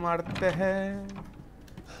कहाँ से मारते हैं?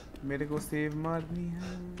 मेरे को सेव मारनी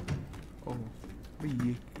है. ओह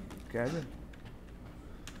ये क्या है?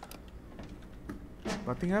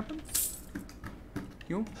 Nothing happens?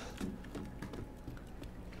 क्यों?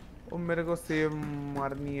 ओ मेरे को सेव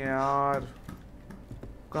मारनी है यार.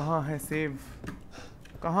 कहाँ है सेव?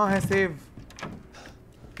 कहाँ है save?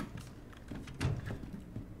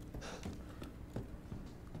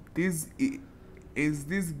 Is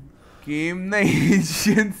this game na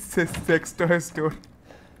Asian sex toy store?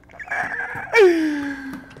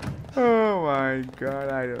 Oh my god,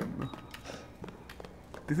 I don't know.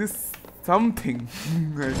 This is something.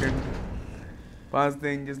 I can pass the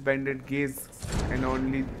Angel's banded gaze and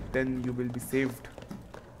only then you will be saved.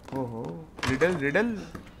 Oh, riddle.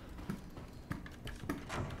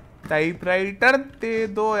 Typewriter दे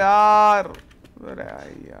दो यार. अरे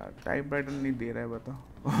यार typewriter नहीं दे रहा है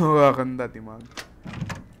बताओ. गंदा दिमाग.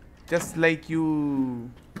 Just like you.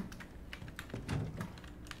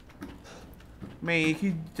 मैं एक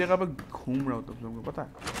ही जगह पे घूम रहा हूँ तुम लोगों को पता है.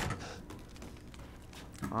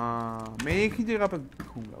 हाँ मैं एक ही जगह पे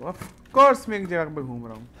घूम रहा हूँ. ऑफ कोर्स मैं एक जगह पे घूम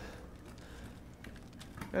रहा हूँ.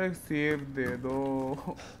 अरे सेव दे दो.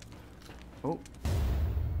 ओ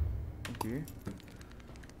okay.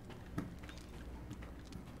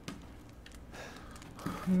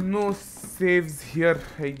 No saves here,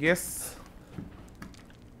 I guess.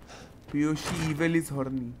 Pyoshi evil is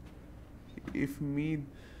horny. If me,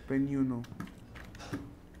 then you know.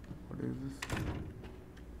 What is this?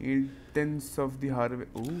 Intense of the harvest.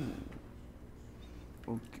 Oh.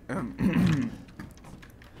 Okay.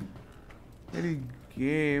 मेरी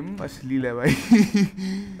गेम अश्लील है भाई.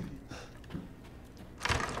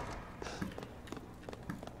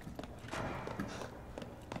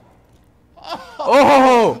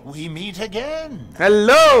 Oh! We meet again.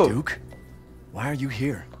 Hello! Duke, why are you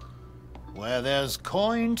here? Where there's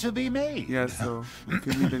coin to be made. Yes, so if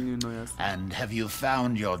you meet then you know, yes. And have you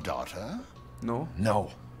found your daughter? No.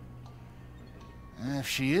 No. If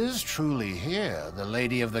she is truly here, the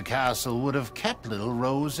lady of the castle would have kept little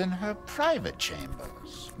Rose in her private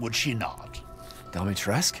chambers, would she not?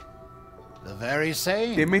 Dimitrescu? The very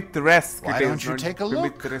same. Dimitrescu. Why don't you take a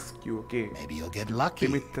look? Dimitrescu, okay. Maybe you'll get lucky.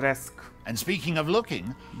 Dimitrescu. And speaking of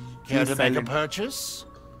looking, care to make a purchase?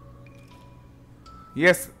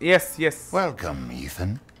 Yes. Welcome,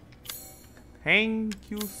 Ethan.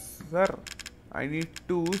 Thank you, sir. I need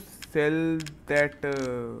to sell that.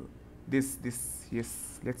 This.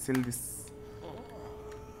 Yes, let's sell this.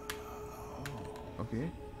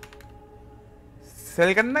 Okay.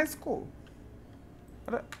 Sell करना इसको.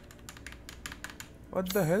 अरे.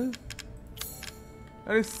 What the hell?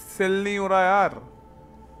 अरे sell नहीं हो रहा यार.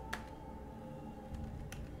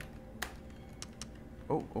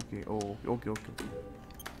 Oh, okay. Okay.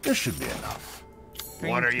 This should be enough.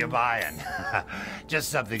 What are you buying? Just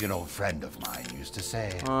something an old friend of mine used to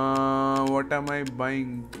say. What am I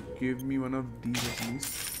buying? Give me one of these at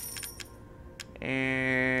least.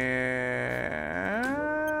 And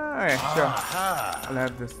sure. I'll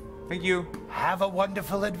have this. Thank you. Have a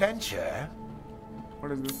wonderful adventure.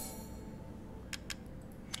 What is this?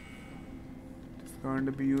 It's going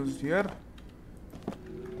to be used here.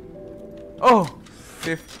 Oh,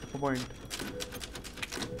 safe point.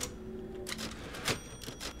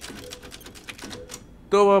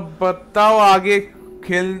 तो अब बताओ आगे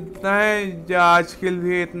खेलना है या आज के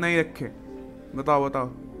लिए इतना ही रखे? बताओ बताओ।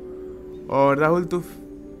 और राहुल तू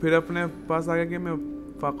फिर अपने पास आ गया कि मैं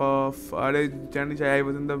fuck off. अरे जानी चाहिए। I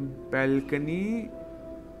was in the balcony.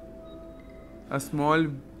 A small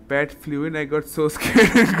bat flew in. I got so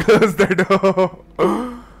scared and closed the door.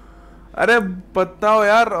 अरे बताओ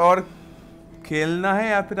यार और खेलना है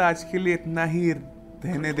या फिर आज के लिए इतना ही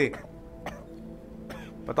रहने दे?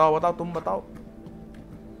 बताओ बताओ तुम बताओ।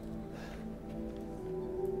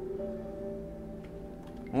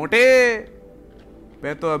 मोटे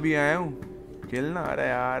मैं तो अभी आया हूँ खेलना। अरे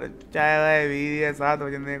यार चाय वाय भी 7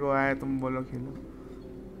 बजने को आए तुम बोलो खेलो।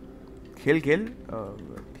 खेल खेल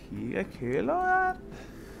ठीक है खेलो यार।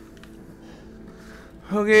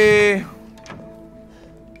 ओके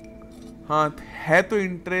हाँ है तो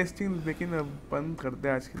इंटरेस्टिंग लेकिन अब बंद कर दे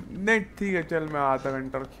आज के। नहीं ठीक है चल मैं आधा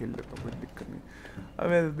घंटा और खेल लेता हूँ कोई दिक्कत नहीं।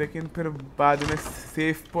 अबे लेकिन फिर बाद में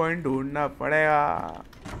सेफ पॉइंट ढूंढना पड़ेगा।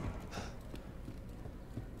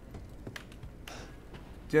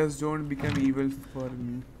 Just don't become evil for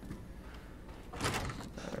me.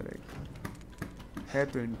 अरे है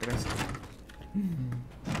तो इंटरेस्टिंग।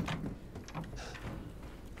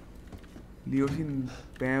 लियोसिन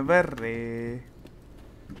पेवर रे।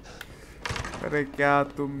 अरे क्या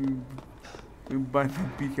तुम बंद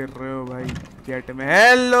भी कर रहे हो भाई चैट में?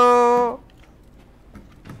 हेलो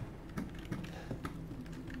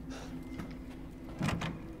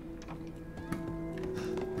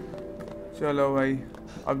चलो भाई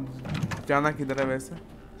अब जाना किधर है वैसे?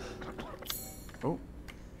 ओ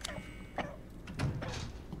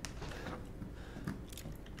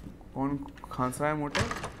कौन खांसा है मोटे?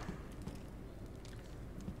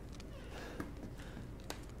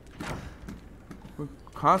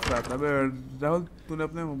 खांस रहा था। राहुल तूने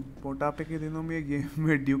अपने मोटापे के दिनों में ये गेम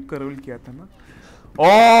में ड्यूक का रोल किया था ना?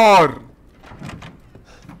 और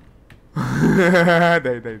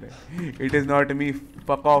नहीं it is not me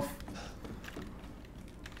fuck off.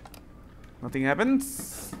 Nothing happens.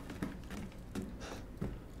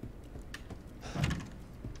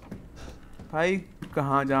 भाई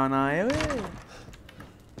कहाँ जाना है वे?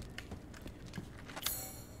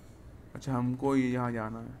 अच्छा हमको यहाँ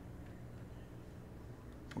जाना है।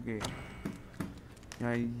 ओके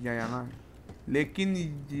यहाँ जाना है लेकिन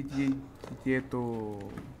ये तो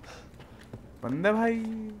बंद है भाई।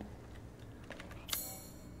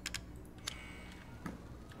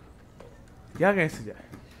 क्या कैसे जाए?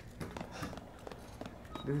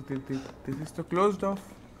 This is तो closed off.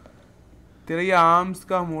 तेरा ये आर्म्स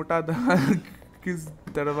का मोटा दाल किस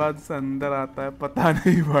दरवाजे से अंदर आता है पता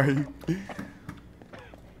नहीं भाई।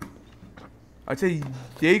 अच्छा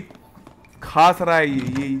यही खास रहा है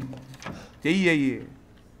यही है ये।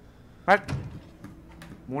 हट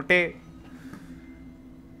मोटे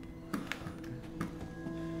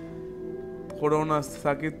कोरोना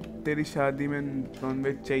साकी तेरी शादी में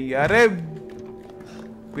नॉनवेज चाहिए। अरे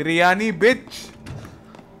बिरयानी बिच।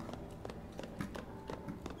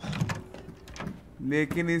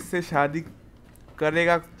 लेकिन इससे शादी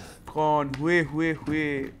करेगा कौन? हुए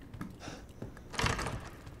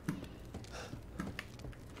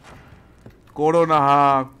कोरोना।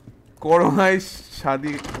 हाँ कोरोना इस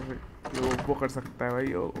शादी वो कर सकता है भाई।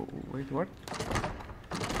 Wait what?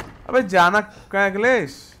 अबे जाना कहाँ है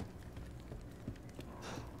अखिलेश?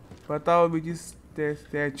 बताओ बीजी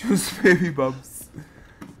स्टैचूज पे भी बम्स।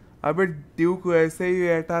 अबे ड्यूक ऐसे ही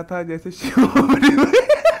बैठा था जैसे शिवरी में।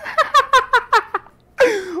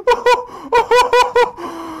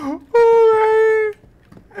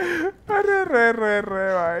 अरे रे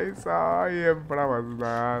भाई साहब ये बड़ा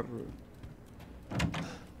मजेदार।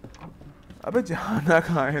 अबे जाना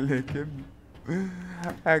कहाँ है लेकिन?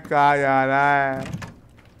 कहाँ जाना है?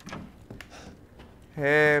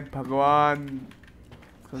 हे भगवान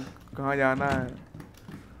कहाँ जाना है?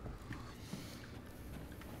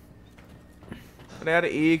 अरे यार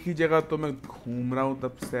एक ही जगह तो मैं घूम रहा हूँ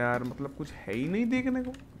तब से यार। मतलब कुछ है ही नहीं देखने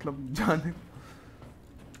को मतलब जाने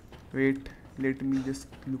को। Wait let me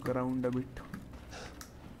just look around a bit.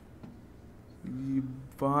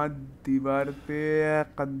 वहाँ दीवार पे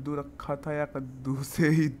कद्दू रखा था या कद्दू से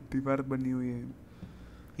ही दीवार बनी हुई है?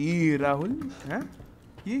 ये राहुल हैं?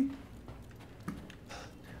 ये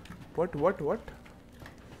what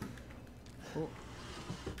oh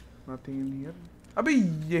nothing in here। अबे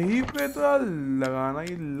यही पे तो लगाना,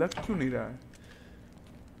 ये लग क्यों नहीं रहा है?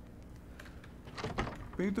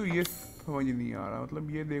 भाई तो ये समझ नहीं आ रहा,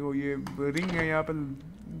 मतलब ये देखो ये रिंग है यहाँ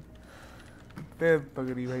पे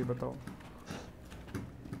पकड़ी भाई, बताओ।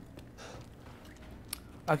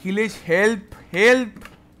 Akhilesh help help,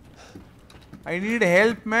 I need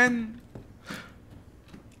help man.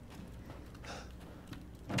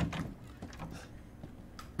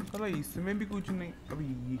 चलो इसमें भी कुछ नहीं। अभी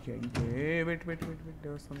ये क्या है? Wait there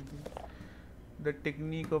was something. The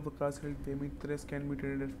technique of कास्टल पेमिट्रेस can be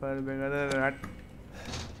traded for वगैरह।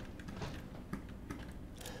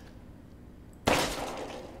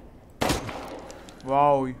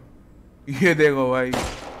 वाओ ये देखो भाई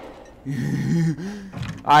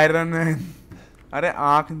आयरन मैन। अरे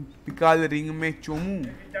आंख निकाल रिंग में चोमू।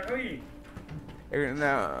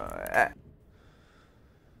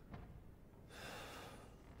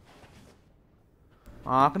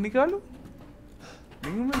 आंख निकालू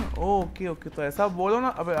रिंग में? ओके तो ऐसा बोलो ना।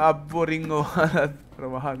 अबे अब वो रिंग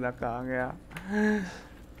प्रवाह कहाँ गया?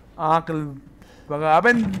 आंख बगा।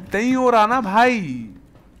 अबे नहीं हो रहा ना भाई,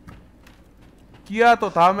 किया तो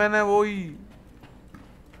था मैंने वही।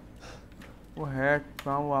 वो है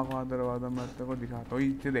कहाँ वो आँख दरवाजा? मैं तेरे को दिखाता हूँ।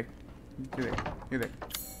 ये देख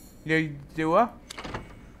ये हुआ,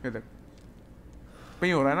 ये देख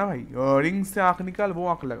कहीं हो रहा है ना भाई। रिंग से आँख निकाल, वो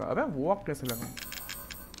आँख लगा। अबे वो आँख कैसे लगा?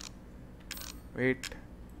 वेट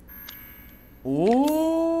ओ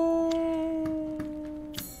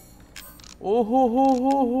हो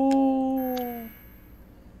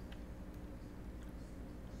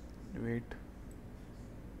वेट,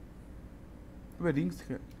 रिंग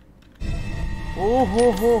से ओ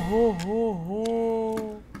हो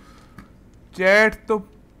चैट तो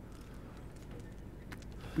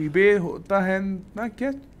पीबे होता है ना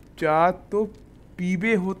क्या? चाट तो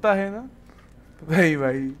पीबे होता है ना भाई।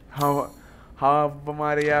 हाँ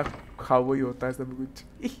हमारे यहाँ खाओ ही होता है सब कुछ।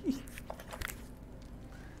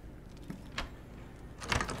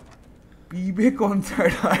 पीबे कौन सा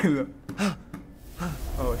डायलॉग?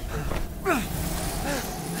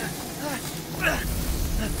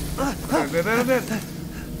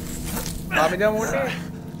 मोटे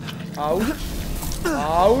out.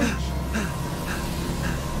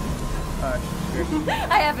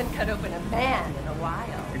 I haven't cut open a man in a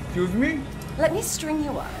while. Excuse me? Let me string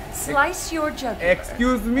you up, slice your jugular.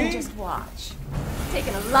 Excuse me? And just watch.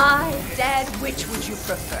 Taken alive, dead, which would you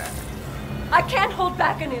prefer? I can't hold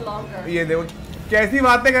back any longer. ये देखो कैसी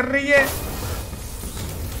बातें कर रही है।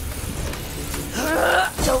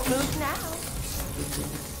 Don't move now.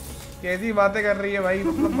 कैसी बातें कर रही है भाई,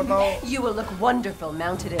 मतलब बताओ। You will look wonderful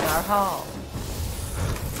mounted in our hall.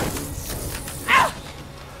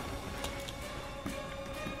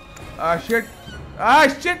 Shit.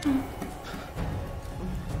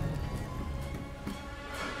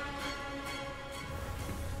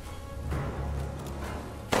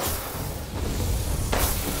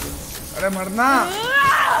 अरे मरना।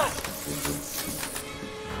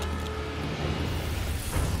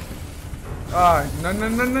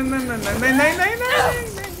 नहीं।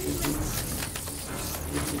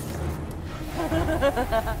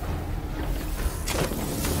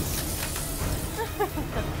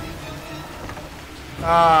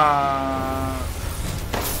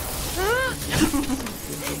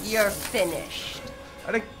 You're finished.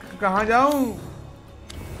 अरे कहाँ जाऊं?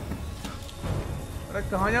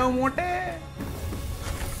 मोटे?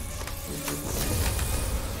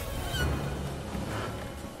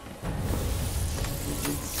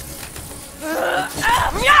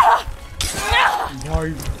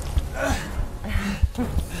 भाई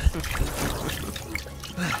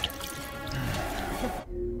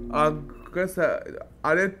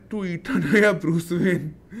अरे तू ईटन है या Bruce Wayne?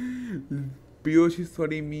 पियोशी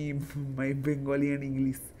sorry me my Bengali and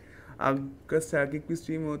English. अगर साकिब की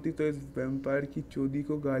स्ट्रीम होती तो इस वैम्पायर की चोदी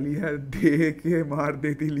को गालियां दे के मार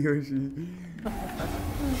देती लियोशी।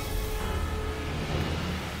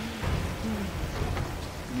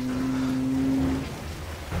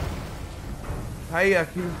 भाई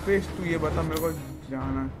अखिल पेश तू ये बता मेरे को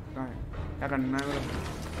जाना कहाँ है, क्या करना है मेरे?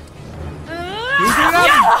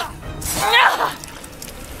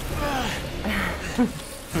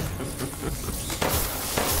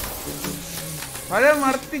 अरे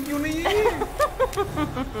मरती क्यों नहीं है?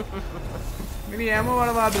 मेरी एमो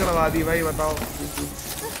बर्बाद करवा दी भाई, बताओ।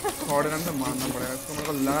 शॉटगन से मारना पड़ेगा इसको, मेरे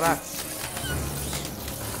को लग रहा है।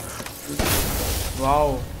 वाओ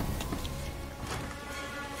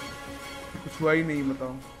कुछ हुआ ही नहीं,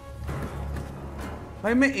 बताओ।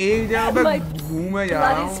 भाई मैं एक जगह पे घूमे जा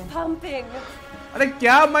रहा हूँ। अरे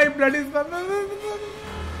क्या my blood is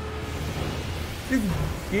this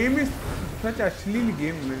game is such अश्लील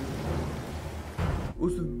गेम में।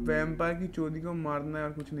 उस वैम्पायर की चोदी को मारना है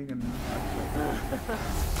और कुछ नहीं करना।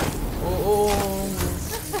 ओ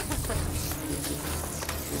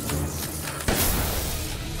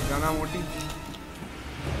गाना मोटी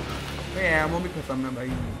एमो भी खत्म है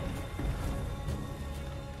भाई।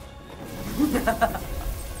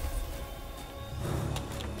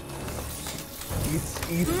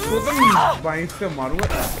 इसको तो बाइक से मारूंगा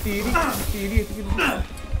तेरी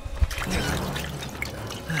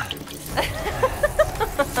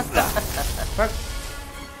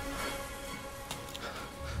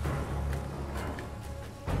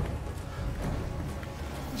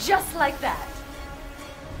Just like that.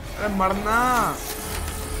 अरे मरना।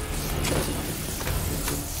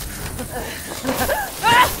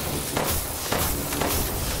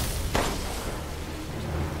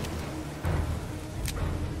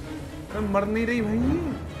 मर नहीं रही भाई।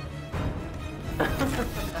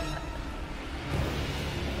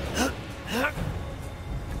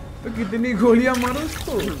 तो कितनी गोलियां मारो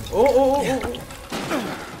उसको। ओ ओ ओ, ओ।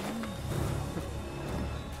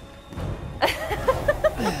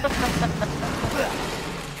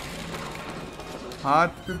 हाथ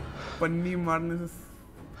पे पन्नी मारने से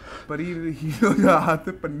शरीर हीरो जा, हाथ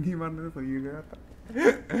पे पन्नी मारने से शरीर गया था।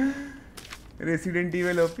 Resident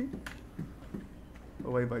evil OP.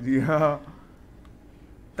 ओ भाई बाजी। हाँ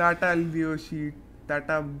टाटा लियोशी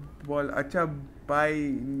टाटा बॉल। अच्छा bye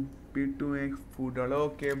P2X food.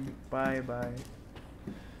 Okay bye bye.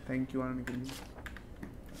 Thank you आने के लिए।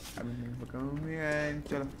 अभी नहीं पकाऊंगे।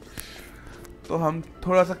 चलो तो हम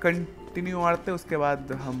थोड़ा सा कंटिन्यू मारते, उसके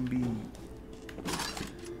बाद हम भी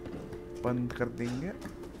बंद कर देंगे।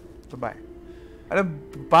 तो बाय। अरे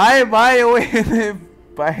बाय बाय। ओए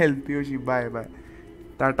bye लियोशी bye bye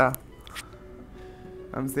Tata.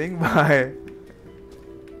 I'm saying bye.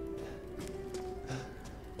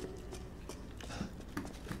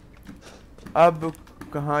 अब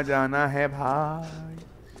कहाँ जाना है भाई?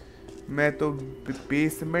 मैं तो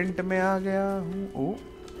बेसमेंट में आ गया हूँ। ओ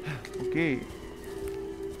ओके।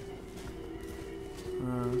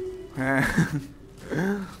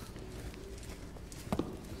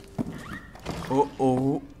 ओ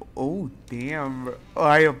ओ ओ डैम।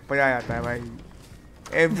 भाई मजा आता है भाई।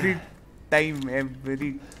 एवरी टाइम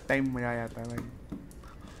मजा आ जाता है भाई।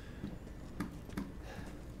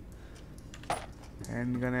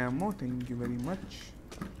 Handgun ammo thank you very much.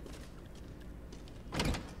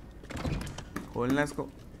 खोलना इसको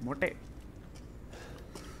मोटे।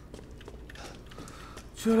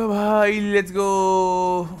 चलो भाई लेट्स गो।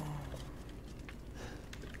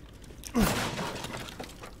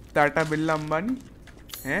 टाटा बिरला अंबानी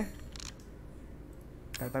हैं?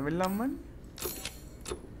 टाटा बिरला अंबानी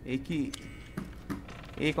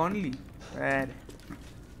एक only.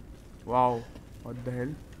 Wow what the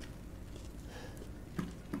hell.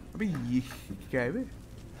 अबे ये क्या है बे?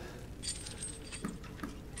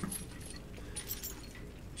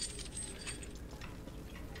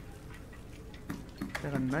 क्या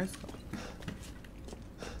करना है इसका?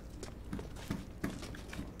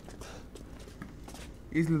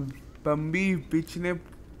 इस बम्बी पिच ने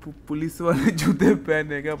पुलिस वाले जूते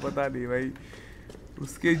पहने का पता नहीं भाई।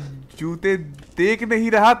 उसके जूते देख नहीं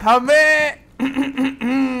रहा था मैं।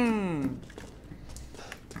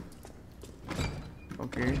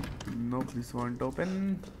 Okay no please want open.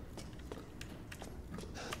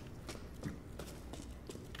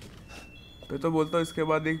 तो बोलता हूँ इसके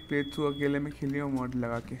बाद एक प्ले थ्रू अकेले में खेलियो मॉड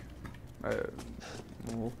लगा के।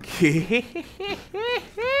 ओके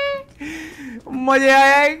मजे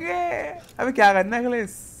आएंगे। अबे क्या करना है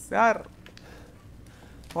अखिलेश यार?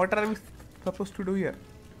 What are we supposed to do here?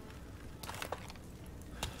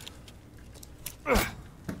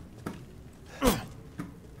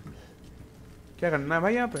 क्या करना है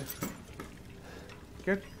भाई यहाँ पे?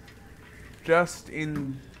 क्या trust in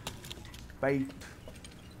bite.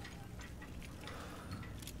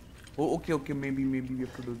 Oh, okay, maybe we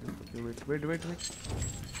have to do this. Okay, wait.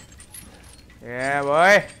 Yeah,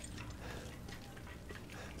 boy.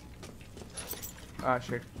 Ah,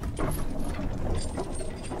 shit.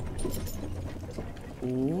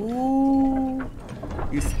 Oh,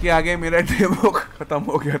 इसके आगे मेरा डेमो खत्म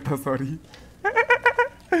हो गया था, सॉरी।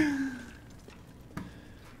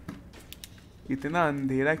 इतना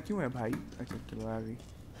अंधेरा क्यों है भाई? अच्छा चलो आ गई।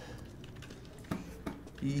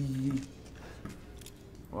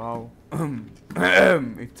 Wow.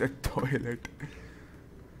 It's a toilet.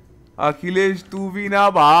 Akhilesh तू भी ना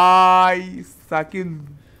भाई। साकिब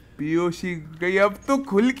पीओसी गई, अब तो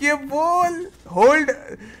खुल के बोल। होल्ड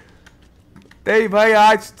तेरी भाई,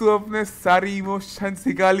 आज तू अपने सारी इमोशन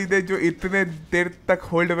निकाली दे जो इतने देर तक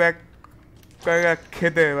होल्ड बैक कर रखे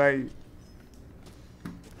थे भाई।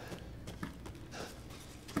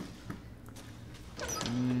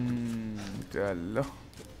 चलो,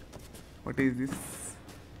 व्हाट इज दिस?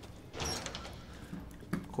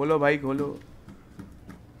 खोलो भाई खोलो।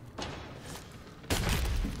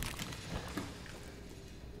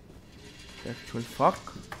 एक्चुअल फक,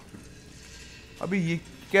 अभी ये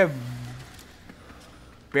क्या?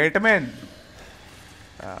 बैटमैन?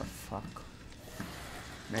 फक,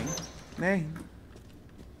 नहीं नहीं,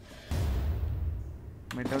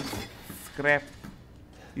 मेटल स्क्रैप,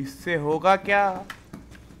 इससे होगा क्या?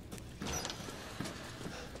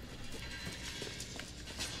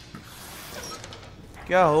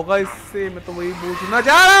 क्या होगा इससे? मैं तो वही पूछना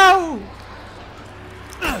चाह रहा हूं।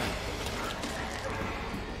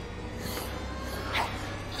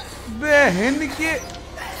 बहन के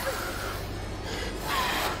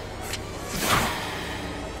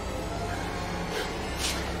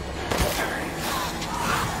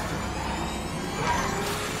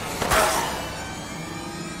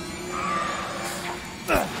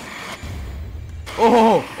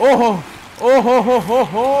ओहो ओहो ओहो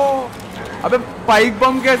हो। अबे पाइप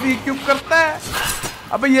बम कैसे इक्विप करता है?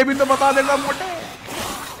 अबे ये भी तो बता देगा मोटे।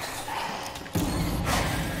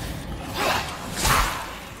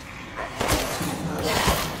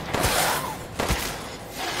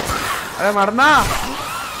 अरे मरना।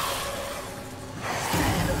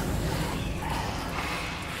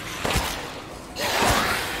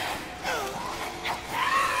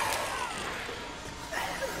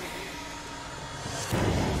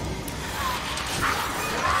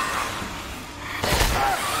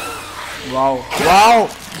 Wow! Wow!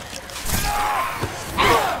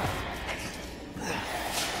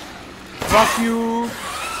 Fuck you!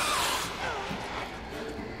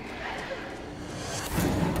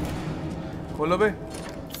 खोलो बे।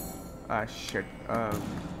 Ah shit.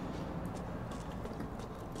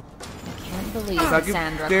 Can't believe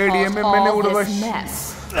Cassandra DM में caused मैंने all उड़वा this mess.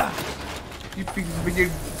 ये पिक्स बजे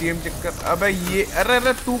डीएम चक्कर। अबे ये,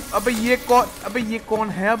 अरे तू, अबे ये कौन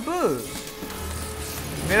है अब?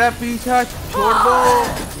 मेरा पीछा छोड़ दो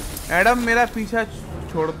मैडम, मेरा पीछा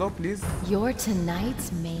छोड़ दो please. You're tonight's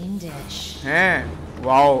main dish. हैं?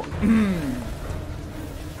 वाओ।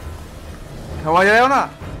 समझ रहे हो ना?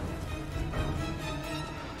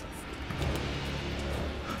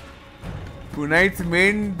 Tonight's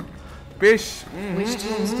main dish. Which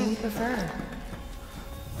toast do you prefer?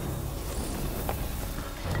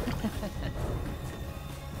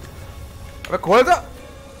 अबे खोल दो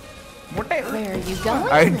मोटे। Where are you going?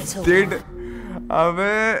 I did.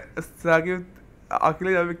 अबे साकिब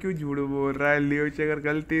अकेले अबे क्यों झूठ बोल रहा है? लियो से अगर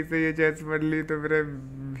गलती से ये चेस्ट पढ़ ली तो मेरे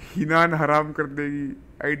हिनान हराम कर देगी।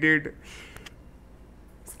 I did.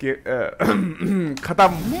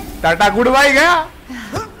 खत्म, टाटा गुड बाय गया।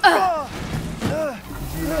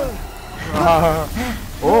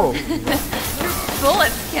 Oh.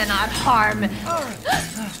 Bullets cannot harm.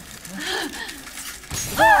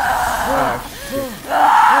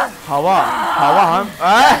 हवा हम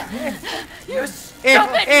You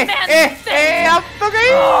stupid man! अब तो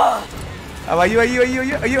गई। अब आइयो वाओ,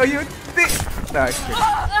 आइयो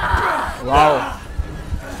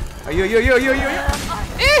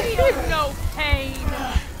No pain.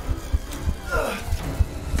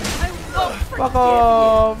 I won't Fuck forgive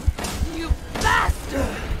off. you, you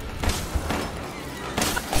bastard!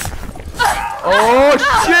 Oh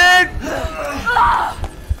shit!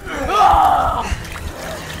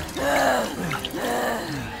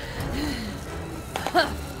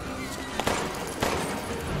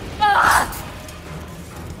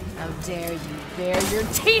 How dare you bare your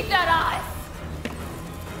teeth at us!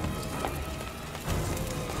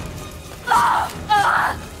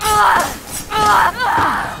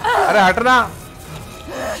 अरे हटना।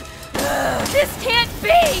 This can't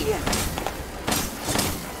be!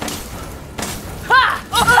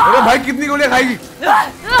 अरे भाई कितनी गोलियां खाएगी?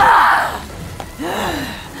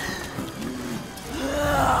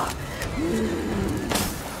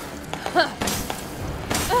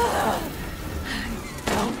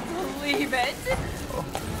 Don't believe it.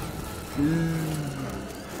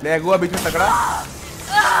 ले गुआ बीच में टकरा।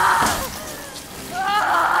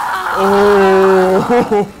 ओह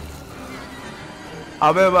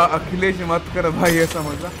अबे अखिलेश मत कर भाई ऐसा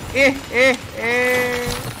मजा।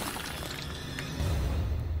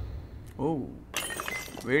 Oh,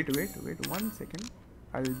 wait 1 second.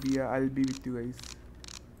 I'll be with you guys.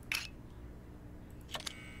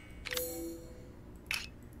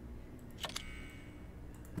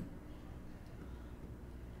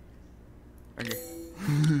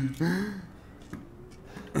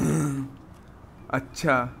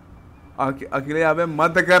 अच्छा अकेले अबे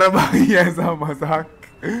मत कर भाई ऐसा मजाक।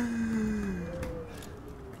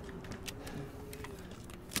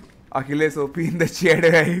 Achilles OP in the chat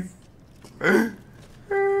guys।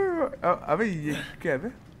 अबे ये क्या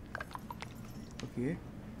है? ओके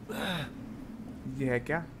ये है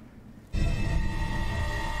क्या?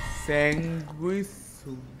 Sanguis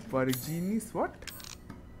virginis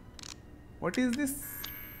what is this?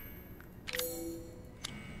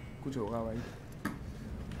 कुछ होगा भाई।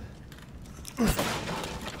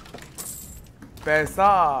 पैसा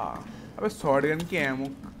अबे शॉटगन की एमो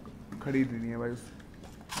खरीदनी है भाई।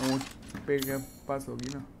 पे के पास होगी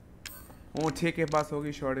ना, ओछे के पास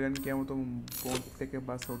होगी शॉटगन की एमो तो पोते के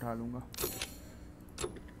पास से उठा लूंगा।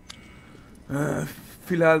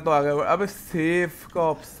 फिलहाल तो आ गया। अबे सेफ का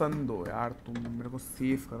ऑप्शन दो यार तुम मेरे को।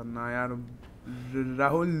 सेफ करना यार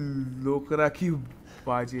राहुल लोकरा की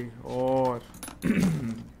बाजे। और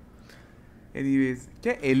एनीवेज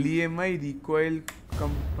क्या LEMI रिकॉइल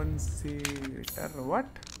कंपनसेटर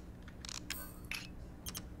व्हाट?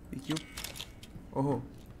 क्यों? ओहो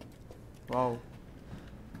वाओ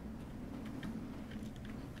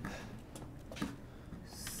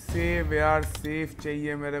सेव यार सेफ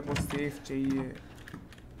चाहिए मेरे को। सेफ चाहिए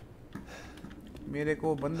मेरे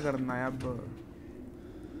को। बंद करना है अब।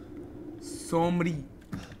 सोमरी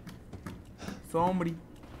सोमरी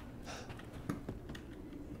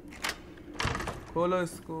खोलो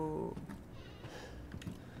इसको।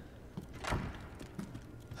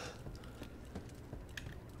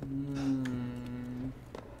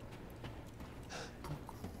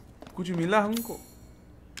 कुछ मिला हमको?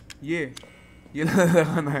 ये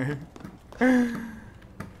लगाना है।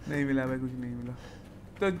 नहीं मिला भाई, कुछ नहीं मिला।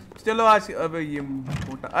 तो चलो आज अब ये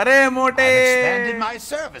मोटा। अरे मोटे expanded my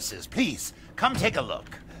services. Please come take a look.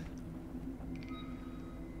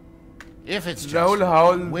 If it's just Rahul, how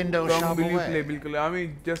window shop will you away. play? बिल्कुल I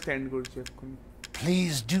just end good check.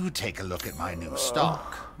 Please do take a look at my new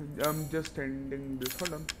stock. I'm just ending this.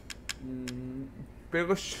 Hold on. मेरे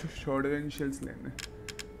को shotgun shells लेने।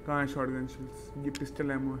 कहाँ है shotgun shells? ये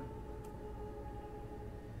pistol ammo है।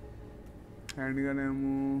 Handgun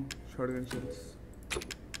ammo, shotgun shells.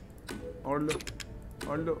 और लो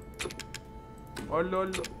और लो और लो और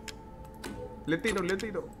लो। लेते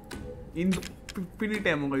ही रहो। Infinite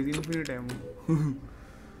ammo guys, infinite ammo.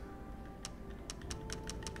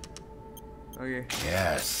 Okay.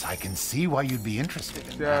 Yes, I can see why you'd be interested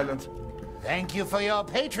in that. Thank you for your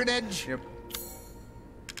patronage. Yep.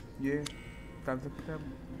 ये डाल सकते हैं।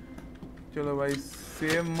 चलो भाई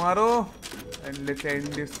सेव मारो and let's end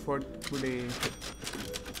this for today.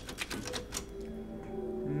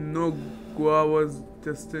 No, Goa was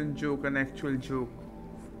just a joke, an actual joke.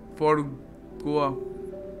 For Goa,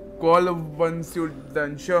 call once you're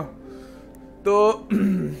done. Sure. तो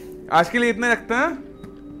आज के लिए इतना रखते हैं।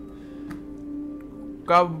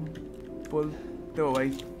 कब बोलते हो भाई?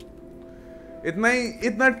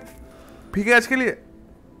 इतना ठीक है आज के लिए।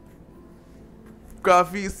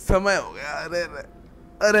 काफी समय हो गया।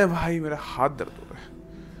 अरे भाई मेरा हाथ दर्द हो रहा है।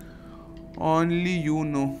 Only you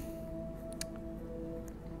know.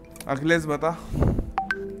 अखिलेश बता।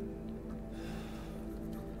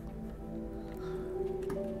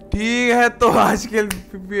 ठीक है तो आज के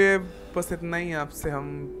लिए बस इतना ही। आपसे हम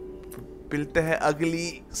मिलते हैं अगली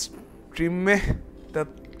स्ट्रीम में। तब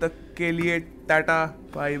तक के लिए tata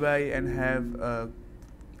bye bye and have a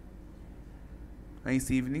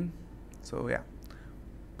nice evening. सो या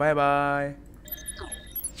बाय बाय।